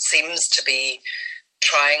Poots seems to be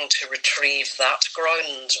trying to retrieve that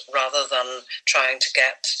ground rather than trying to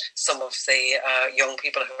get some of the young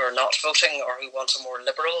people who are not voting or who want a more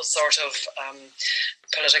liberal sort of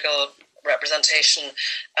political representation.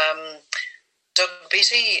 Doug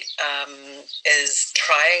Beattie is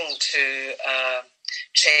trying to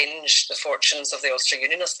change the fortunes of the Ulster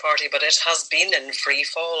Unionist Party, but it has been in free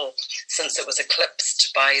fall since it was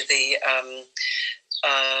eclipsed by the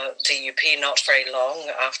DUP not very long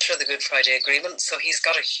after the Good Friday Agreement. So he's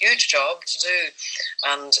got a huge job to do,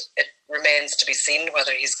 and it remains to be seen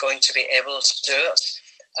whether he's going to be able to do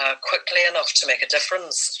it quickly enough to make a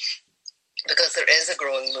difference, because there is a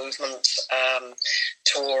growing movement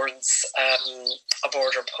towards a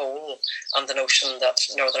border poll, and the notion that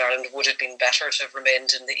Northern Ireland would have been better to have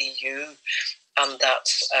remained in the EU, and that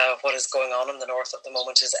what is going on in the North at the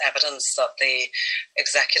moment is evidence that the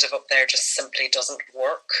executive up there just simply doesn't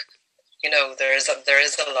work. There is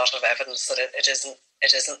a lot of evidence that it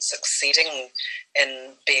isn't succeeding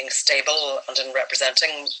in being stable and in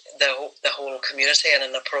representing the whole community in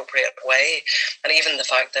an appropriate way. And even the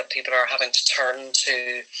fact that people are having to turn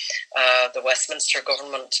to the Westminster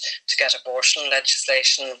government to get abortion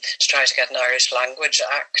legislation, to try to get an Irish Language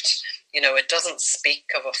Act, it doesn't speak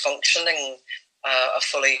of a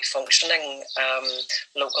fully functioning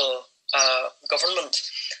local government.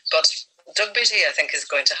 But Doug Beattie, I think, is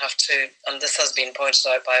going to have to, and this has been pointed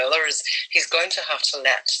out by others, he's going to have to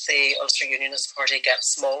let the Ulster Unionist Party get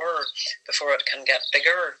smaller before it can get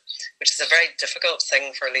bigger, which is a very difficult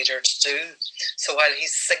thing for a leader to do. So while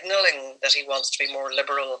he's signalling that he wants to be more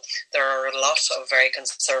liberal, there are a lot of very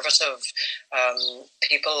conservative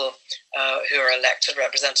people who are elected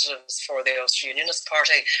representatives for the Ulster Unionist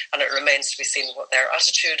Party, and it remains to be seen what their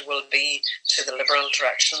attitude will be to the liberal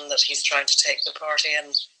direction that he's trying to take the party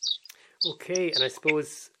in. Okay, and I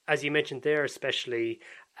suppose, as you mentioned there, especially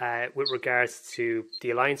with regards to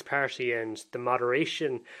the Alliance Party and the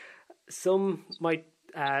moderation, some might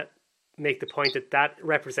make the point that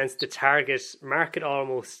represents the target market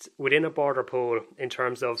almost within a border poll, in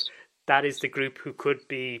terms of that is the group who could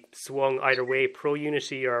be swung either way,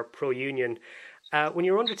 pro-unity or pro-union. When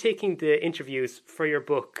you're undertaking the interviews for your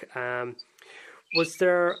book, Was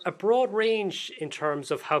there a broad range in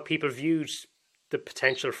terms of how people viewed the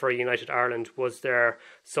potential for a united Ireland? Was there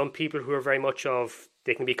some people who were very much of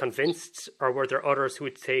they can be convinced, or were there others who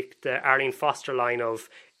would take the Arlene Foster line of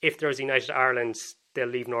if there's a united Ireland, they'll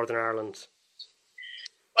leave Northern Ireland?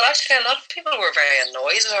 Well, actually, a lot of people were very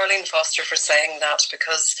annoyed at Arlene Foster for saying that,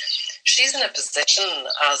 because she's in a position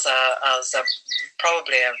as a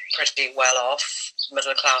probably a pretty well-off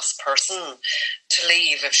middle-class person to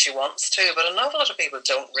leave if she wants to, but an awful lot of people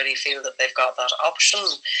don't really feel that they've got that option,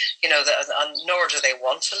 and nor do they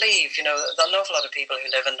want to leave. An awful lot of people who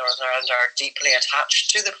live in Northern Ireland are deeply attached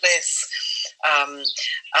to the place,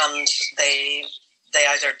 and they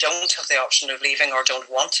either don't have the option of leaving or don't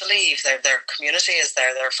want to leave. Their community is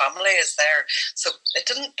there, their family is there. So it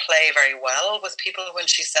didn't play very well with people when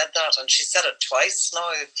she said that, and she said it twice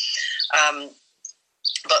now.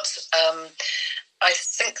 But I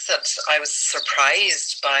think that I was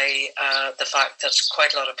surprised by the fact that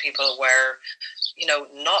quite a lot of people were,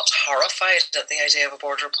 not horrified at the idea of a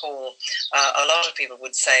border poll. A lot of people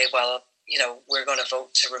would say, well, we're going to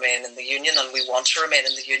vote to remain in the Union, and we want to remain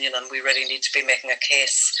in the Union, and we really need to be making a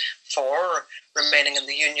case for remaining in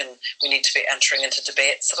the Union. We need to be entering into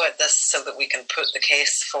debates about this so that we can put the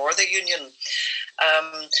case for the Union.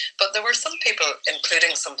 But there were some people,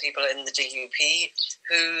 including some people in the DUP,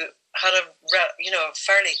 who had a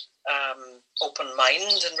fairly open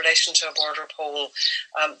mind in relation to a border poll,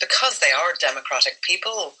 because they are democratic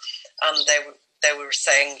people, and they were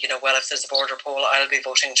saying, well, if there's a border poll, I'll be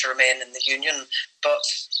voting to remain in the Union. But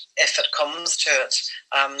if it comes to it,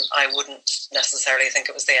 I wouldn't necessarily think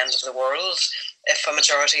it was the end of the world if a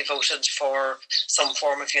majority voted for some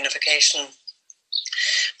form of unification.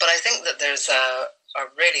 But I think that there's a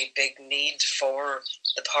really big need for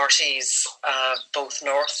the parties, both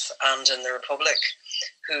North and in the Republic,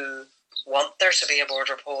 who want there to be a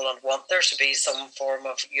border poll and want there to be some form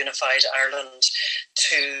of unified Ireland,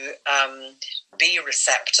 to be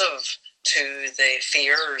receptive to the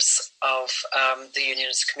fears of the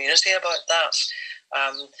Unionist community about that.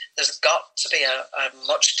 There's got to be a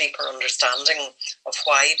much deeper understanding of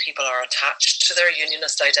why people are attached to their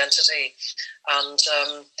Unionist identity, and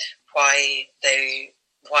why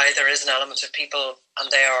there is an element of people,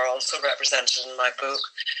 and they are also represented in my book,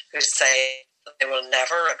 who say that they will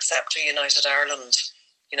never accept a united Ireland,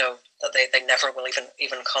 that they never will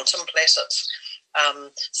even contemplate it.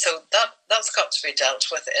 So that's got to be dealt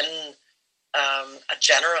with in a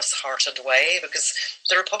generous-hearted way, because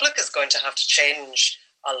the Republic is going to have to change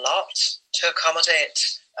a lot to accommodate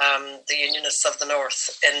the Unionists of the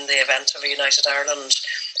North in the event of a united Ireland.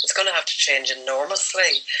 It's going to have to change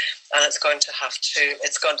enormously, and that's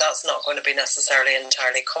not going to be necessarily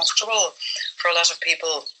entirely comfortable for a lot of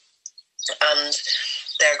people, and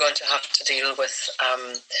they're going to have to deal with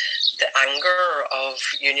the anger of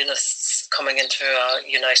Unionists coming into a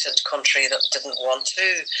united country that didn't want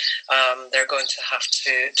to. They're going to have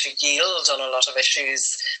to yield on a lot of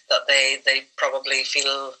issues that they probably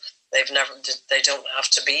feel they don't have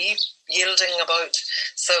to be yielding about.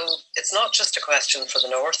 So it's not just a question for the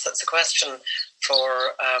North, it's a question for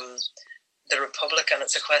the Republic, and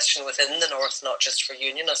it's a question within the North, not just for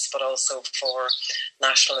Unionists, but also for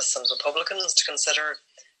Nationalists and Republicans to consider.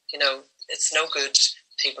 It's no good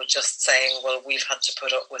people just saying, well, we've had to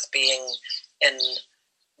put up with being in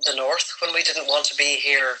the North when we didn't want to be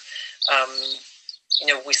here.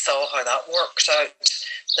 We saw how that worked out.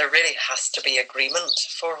 There really has to be agreement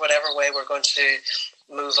for whatever way we're going to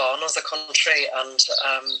move on as a country, and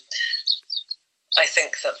I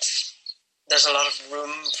think that there's a lot of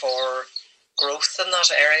room for growth in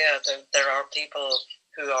that area. There are people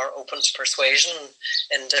who are open to persuasion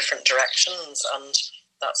in different directions, and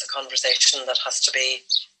that's a conversation that has to be,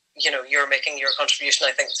 you're making your contribution,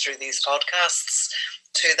 I think, through these podcasts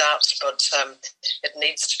to that, but it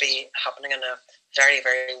needs to be happening in a very,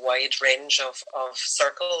 very wide range of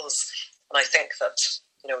circles. And I think that,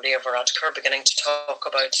 Leo Varadkar beginning to talk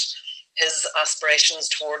about his aspirations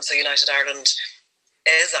towards a united Ireland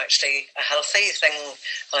is actually a healthy thing.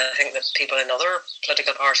 And I think that people in other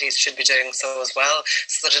political parties should be doing so as well,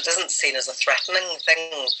 so that it isn't seen as a threatening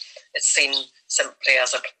thing. It's seen simply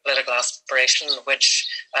as a political aspiration, which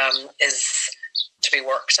is to be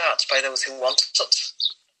worked at by those who want it.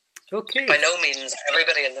 Okay. By no means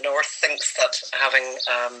everybody in the North thinks that having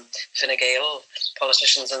Fine Gael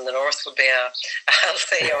politicians in the North would be a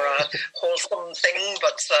healthy or a wholesome thing,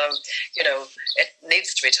 but it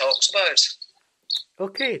needs to be talked about.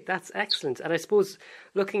 Okay, that's excellent. And I suppose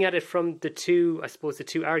looking at it from the two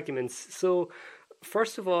arguments. So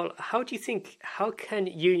first of all, how can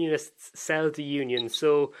Unionists sell the Union?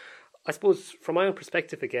 So I suppose from my own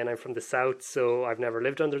perspective, again, I'm from the South, so I've never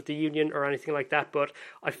lived under the Union or anything like that. But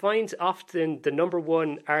I find often the number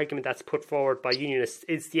one argument that's put forward by unionists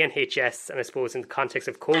is the NHS. And I suppose in the context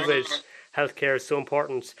of COVID, healthcare is so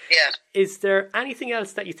important. Yeah. Is there anything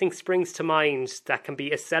else that you think springs to mind that can be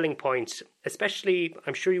a selling point? Especially,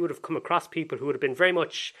 I'm sure you would have come across people who would have been very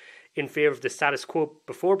much in favour of the status quo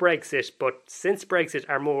before Brexit, but since Brexit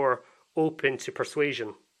are more open to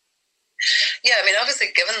persuasion. Yeah, I mean, obviously,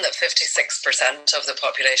 given that 56% of the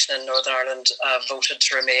population in Northern Ireland voted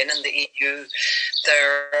to remain in the EU,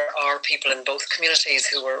 there are people in both communities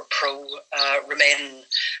who were pro-Remain.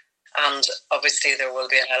 And obviously there will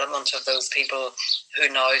be an element of those people who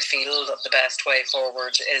now feel that the best way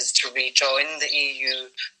forward is to rejoin the EU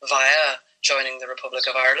via joining the Republic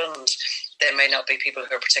of Ireland. They may not be people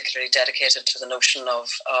who are particularly dedicated to the notion of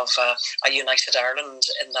a united Ireland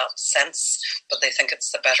in that sense, but they think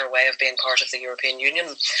it's the better way of being part of the European Union.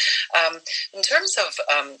 In terms of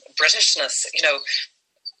Britishness,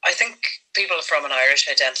 I think people from an Irish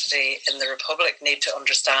identity in the Republic need to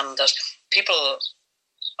understand that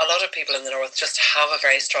a lot of people in the North just have a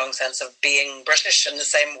very strong sense of being British in the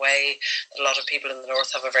same way that a lot of people in the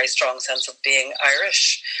North have a very strong sense of being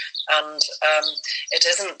Irish. And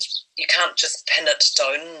you can't just pin it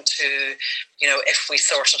down to, if we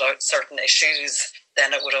sorted out certain issues,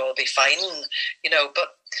 then it would all be fine,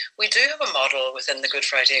 but we do have a model within the Good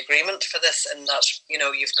Friday Agreement for this, in that,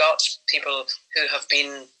 you've got people who have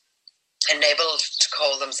been enabled to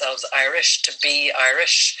call themselves Irish, to be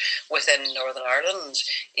Irish within Northern Ireland,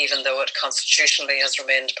 even though it constitutionally has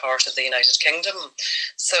remained part of the United Kingdom.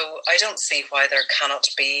 So I don't see why there cannot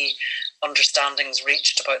be understandings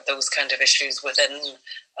reached about those kind of issues within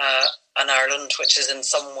an Ireland which is in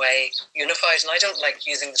some way unified. And I don't like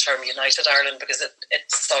using the term United Ireland because it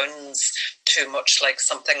sounds too much like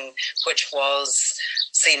something which was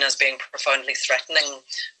seen as being profoundly threatening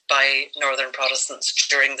by Northern Protestants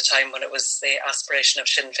during the time when it was the aspiration of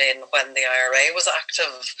Sinn Féin when the IRA was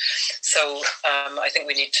active. So I think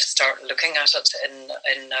we need to start looking at it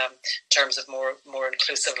in terms of more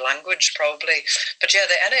inclusive language, probably. But yeah,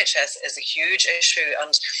 the NHS is a huge issue,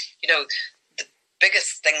 and the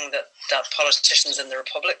biggest thing that politicians in the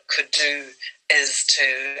Republic could do is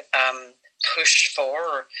to push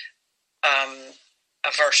for a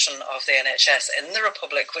version of the NHS in the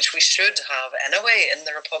Republic, which we should have anyway in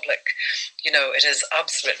the Republic. It is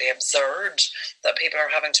absolutely absurd that people are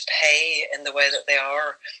having to pay in the way that they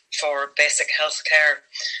are for basic health care.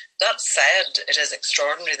 That said, it is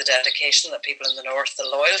extraordinary the dedication that people in the North, the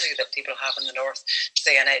loyalty that people have in the North to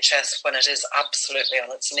the NHS when it is absolutely on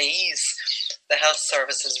its knees. The health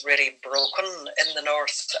service is really broken in the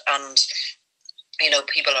North, and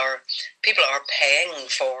people are paying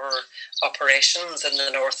for operations in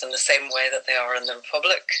the North in the same way that they are in the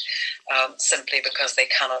Republic, simply because they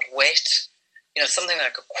cannot wait. Something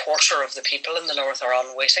like a quarter of the people in the North are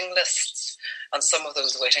on waiting lists, and some of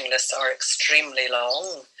those waiting lists are extremely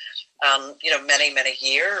long, and many, many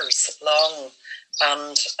years long,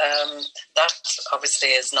 and that obviously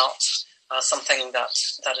is not something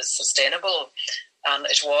that is sustainable. And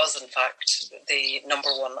it was, in fact, the number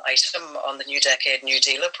one item on the New Decade, New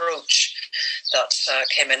Deal approach that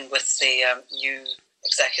came in with the new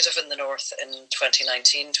executive in the North in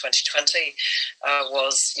 2019, 2020,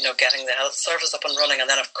 was, getting the health service up and running. And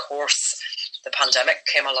then, of course, the pandemic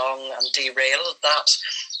came along and derailed that.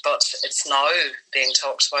 But it's now being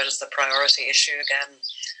talked about as the priority issue again.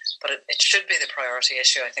 But it should be the priority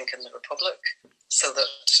issue, I think, in the Republic, so that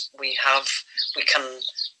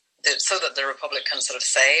so that the Republic can sort of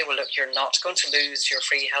say, well, look, you're not going to lose your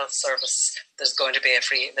free health service. There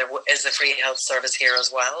is a free health service here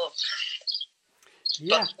as well.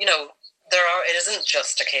 Yeah. But, it isn't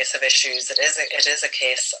just a case of issues. It is a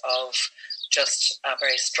case of just a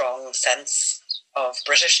very strong sense of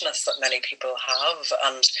Britishness that many people have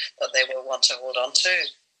and that they will want to hold on to.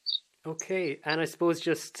 Okay. And I suppose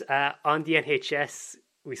just on the NHS,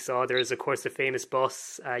 we saw there is, of course, a famous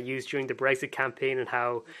bus used during the Brexit campaign, and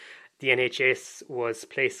how the NHS was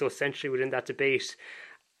placed so centrally within that debate.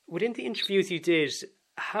 Within the interviews you did,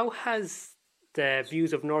 how has the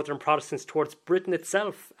views of Northern Protestants towards Britain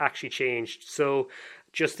itself actually changed? So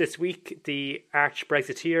just this week, the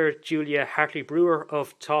arch-Brexiteer Julia Hartley-Brewer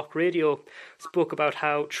of Talk Radio spoke about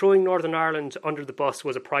how throwing Northern Ireland under the bus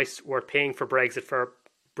was a price worth paying for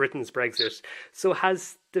Britain's Brexit. So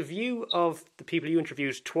has the view of the people you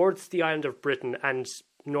interviewed towards the island of Britain and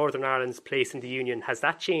Northern Ireland's place in the Union, has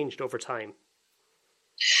that changed over time?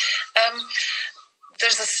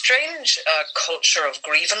 There's a strange culture of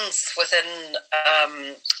grievance within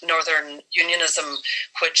Northern Unionism,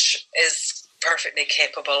 which is perfectly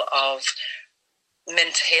capable of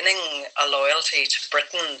maintaining a loyalty to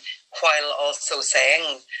Britain while also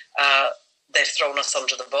saying they've thrown us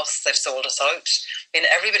under the bus, they've sold us out. I mean,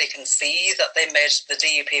 everybody can see that the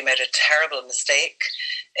DUP made a terrible mistake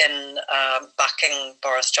in backing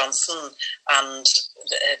Boris Johnson and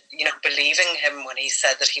believing him when he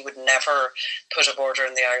said that he would never put a border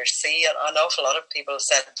in the Irish Sea. And an awful lot of people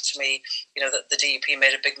said to me, that the DUP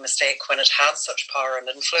made a big mistake when it had such power and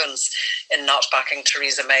influence in not backing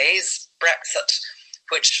Theresa May's Brexit,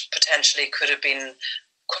 which potentially could have been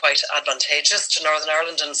quite advantageous to Northern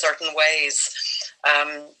Ireland in certain ways.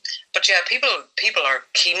 But yeah, people are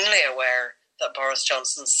keenly aware that Boris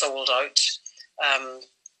Johnson sold out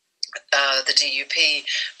the DUP.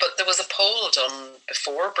 But there was a poll done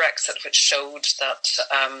before Brexit which showed that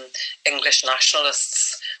English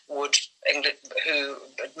nationalists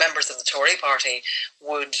members of the Tory party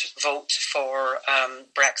would vote for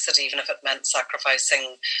Brexit, even if it meant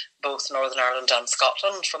sacrificing both Northern Ireland and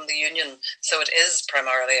Scotland from the Union. So it is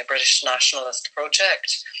primarily a British nationalist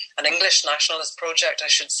project, an English nationalist project, I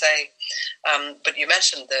should say. But you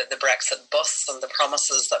mentioned the Brexit bus and the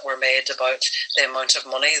promises that were made about the amount of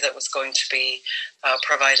money that was going to be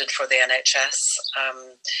provided for the NHS.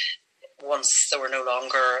 Once there were no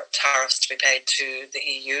longer tariffs to be paid to the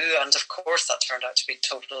EU, and of course that turned out to be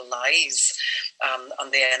total lies,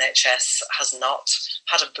 and the NHS has not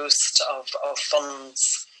had a boost of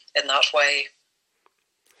funds in that way.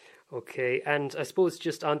 Okay, and I suppose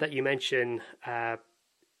just on that, you mentioned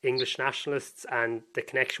English nationalists and the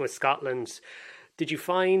connection with Scotland. Did you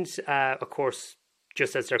find, of course,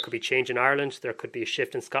 just as there could be change in Ireland, there could be a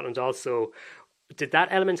shift in Scotland also, did that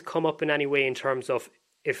element come up in any way in terms of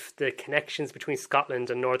if the connections between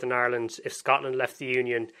Scotland and Northern Ireland, if Scotland left the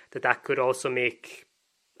Union, that could also make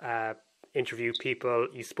interview people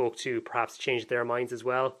you spoke to perhaps change their minds as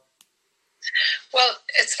well? Well,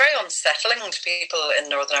 it's very unsettling to people in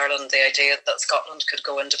Northern Ireland, the idea that Scotland could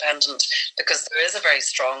go independent, because there is a very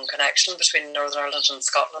strong connection between Northern Ireland and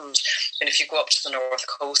Scotland. And if you go up to the north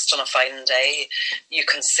coast on a fine day, you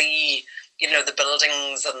can see the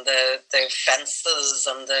buildings and the fences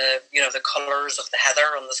and the colours of the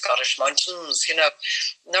heather on the Scottish mountains.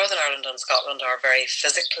 Northern Ireland and Scotland are very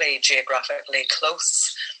physically, geographically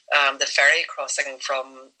close. The ferry crossing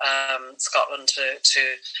from Scotland to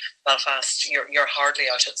Belfast, you're hardly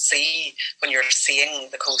out at sea when you're seeing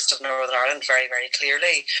the coast of Northern Ireland very, very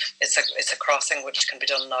clearly. It's a crossing which can be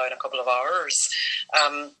done now in a couple of hours.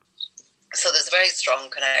 So there's a very strong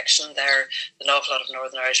connection there. An awful lot of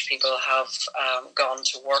Northern Irish people have gone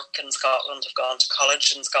to work in Scotland, have gone to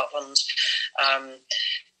college in Scotland.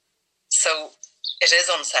 So it is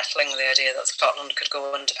unsettling, the idea that Scotland could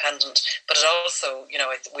go independent. But it also,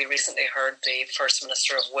 we recently heard the First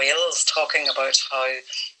Minister of Wales talking about how,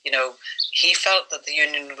 he felt that the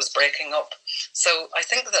Union was breaking up. So I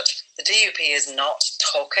think that the DUP is not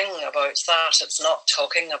talking about that. It's not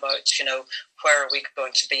talking about, where are we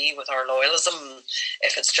going to be with our loyalism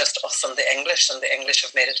if it's just us and the English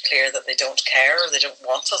have made it clear that they don't care, they don't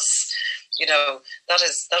want us. That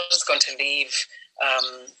is going to leave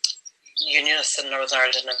Unionists in Northern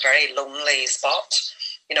Ireland in a very lonely spot,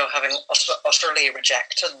 having utterly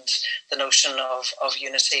rejected the notion of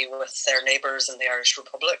unity with their neighbours in the Irish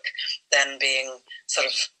Republic, then being sort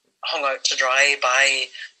of hung out to dry by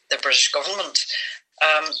the British government.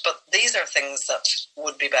 But these are things that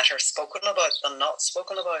would be better spoken about than not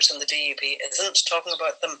spoken about, and the DUP isn't talking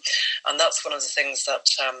about them. And that's one of the things that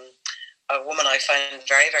a woman I find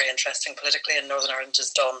very, very interesting politically in Northern Ireland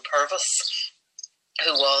is Dawn Purvis,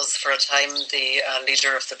 who was for a time the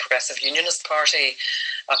leader of the Progressive Unionist Party,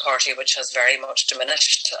 a party which has very much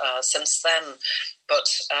diminished since then. But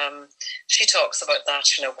she talks about that,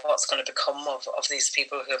 what's going to become of these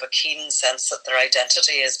people who have a keen sense that their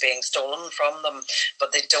identity is being stolen from them,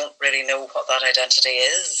 but they don't really know what that identity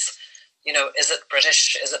is. Is it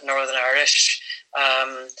British? Is it Northern Irish?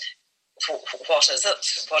 What is it?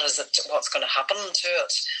 What is it? What's going to happen to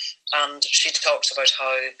it? And she talked about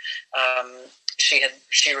how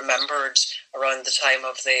she remembered around the time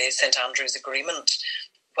of the St Andrews Agreement,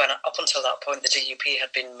 when up until that point the DUP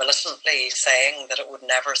had been militantly saying that it would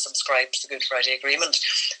never subscribe to the Good Friday Agreement,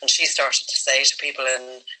 and she started to say to people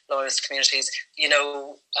in loyalist communities,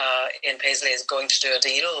 Ian Paisley is going to do a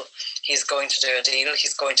deal. He's going to do a deal.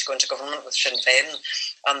 He's going to go into government with Sinn Féin.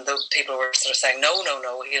 And the people were sort of saying, no,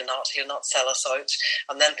 he'll not sell us out.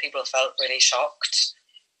 And then people felt really shocked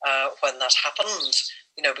when that happened.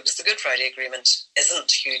 Because the Good Friday Agreement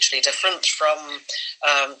isn't hugely different from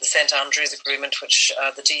the St Andrews Agreement, which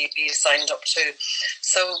the DUP signed up to.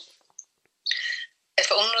 So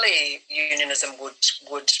if only unionism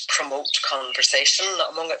would promote conversation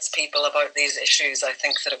among its people about these issues, I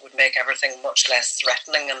think that it would make everything much less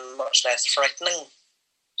threatening and much less frightening.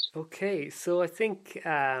 Okay, so I think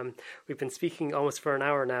we've been speaking almost for an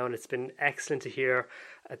hour now, and it's been excellent to hear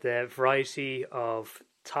the variety of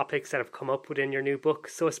topics that have come up within your new book.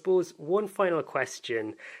 So I suppose one final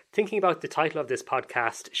question, thinking about the title of this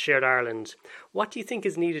podcast, Shared Ireland, what do you think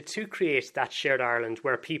is needed to create that shared Ireland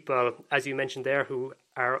where people, as you mentioned there, who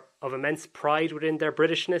are of immense pride within their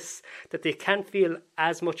Britishness, that they can feel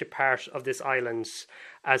as much a part of this island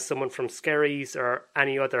as someone from Skerries or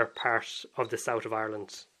any other part of the south of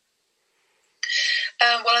Ireland?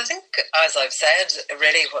 Well, I think, as I've said,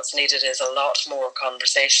 really what's needed is a lot more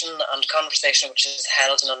conversation, and conversation which is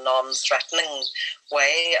held in a non-threatening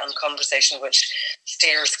way, and conversation which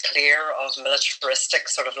steers clear of militaristic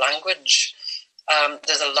sort of language.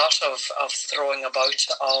 There's a lot of throwing about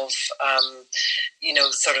of,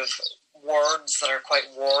 sort of words that are quite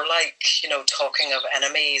warlike, talking of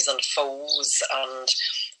enemies and foes and,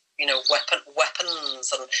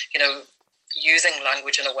 weapons and, using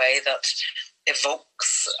language in a way that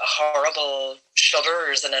evokes horrible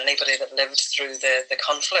shudders in anybody that lived through the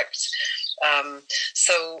conflict.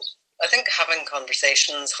 So I think having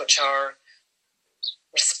conversations which are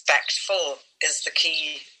respectful is the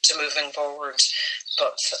key to moving forward.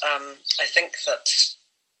 But I think that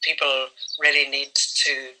people really need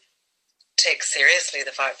to take seriously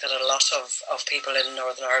the fact that a lot of people in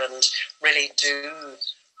Northern Ireland really do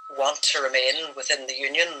want to remain within the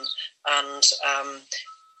Union, and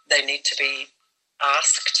they need to be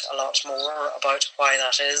asked a lot more about why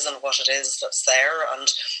that is and what it is that's there, and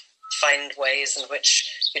find ways in which,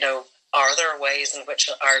 are there ways in which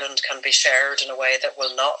Ireland can be shared in a way that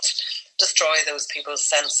will not destroy those people's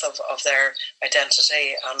sense of their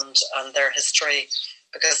identity and their history,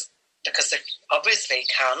 because there obviously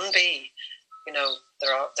can be,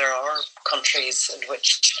 there are countries in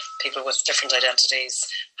which people with different identities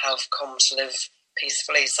have come to live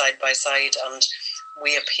peacefully side by side, and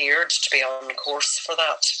we appeared to be on course for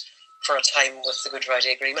that for a time with the Good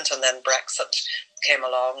Friday Agreement, and then Brexit came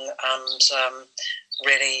along and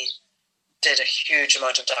really did a huge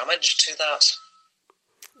amount of damage to that.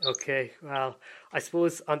 Okay, well, I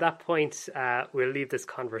suppose on that point, we'll leave this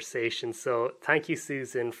conversation. So thank you,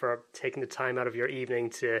 Susan, for taking the time out of your evening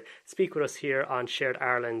to speak with us here on Shared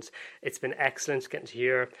Ireland. It's been excellent getting to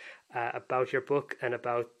hear about your book and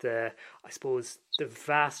about the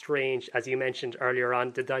vast range, as you mentioned earlier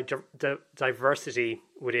on, the diversity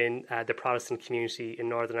within the Protestant community in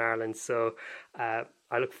Northern Ireland. So I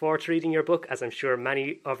look forward to reading your book, as I'm sure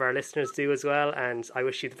many of our listeners do as well. And I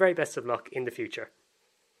wish you the very best of luck in the future.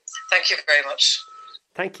 Thank you very much.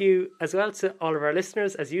 Thank you as well to all of our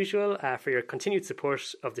listeners, as usual, for your continued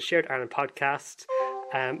support of the Shared Ireland podcast.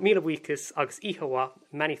 Míle buíochas agus iho,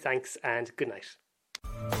 many thanks and good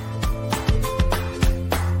night.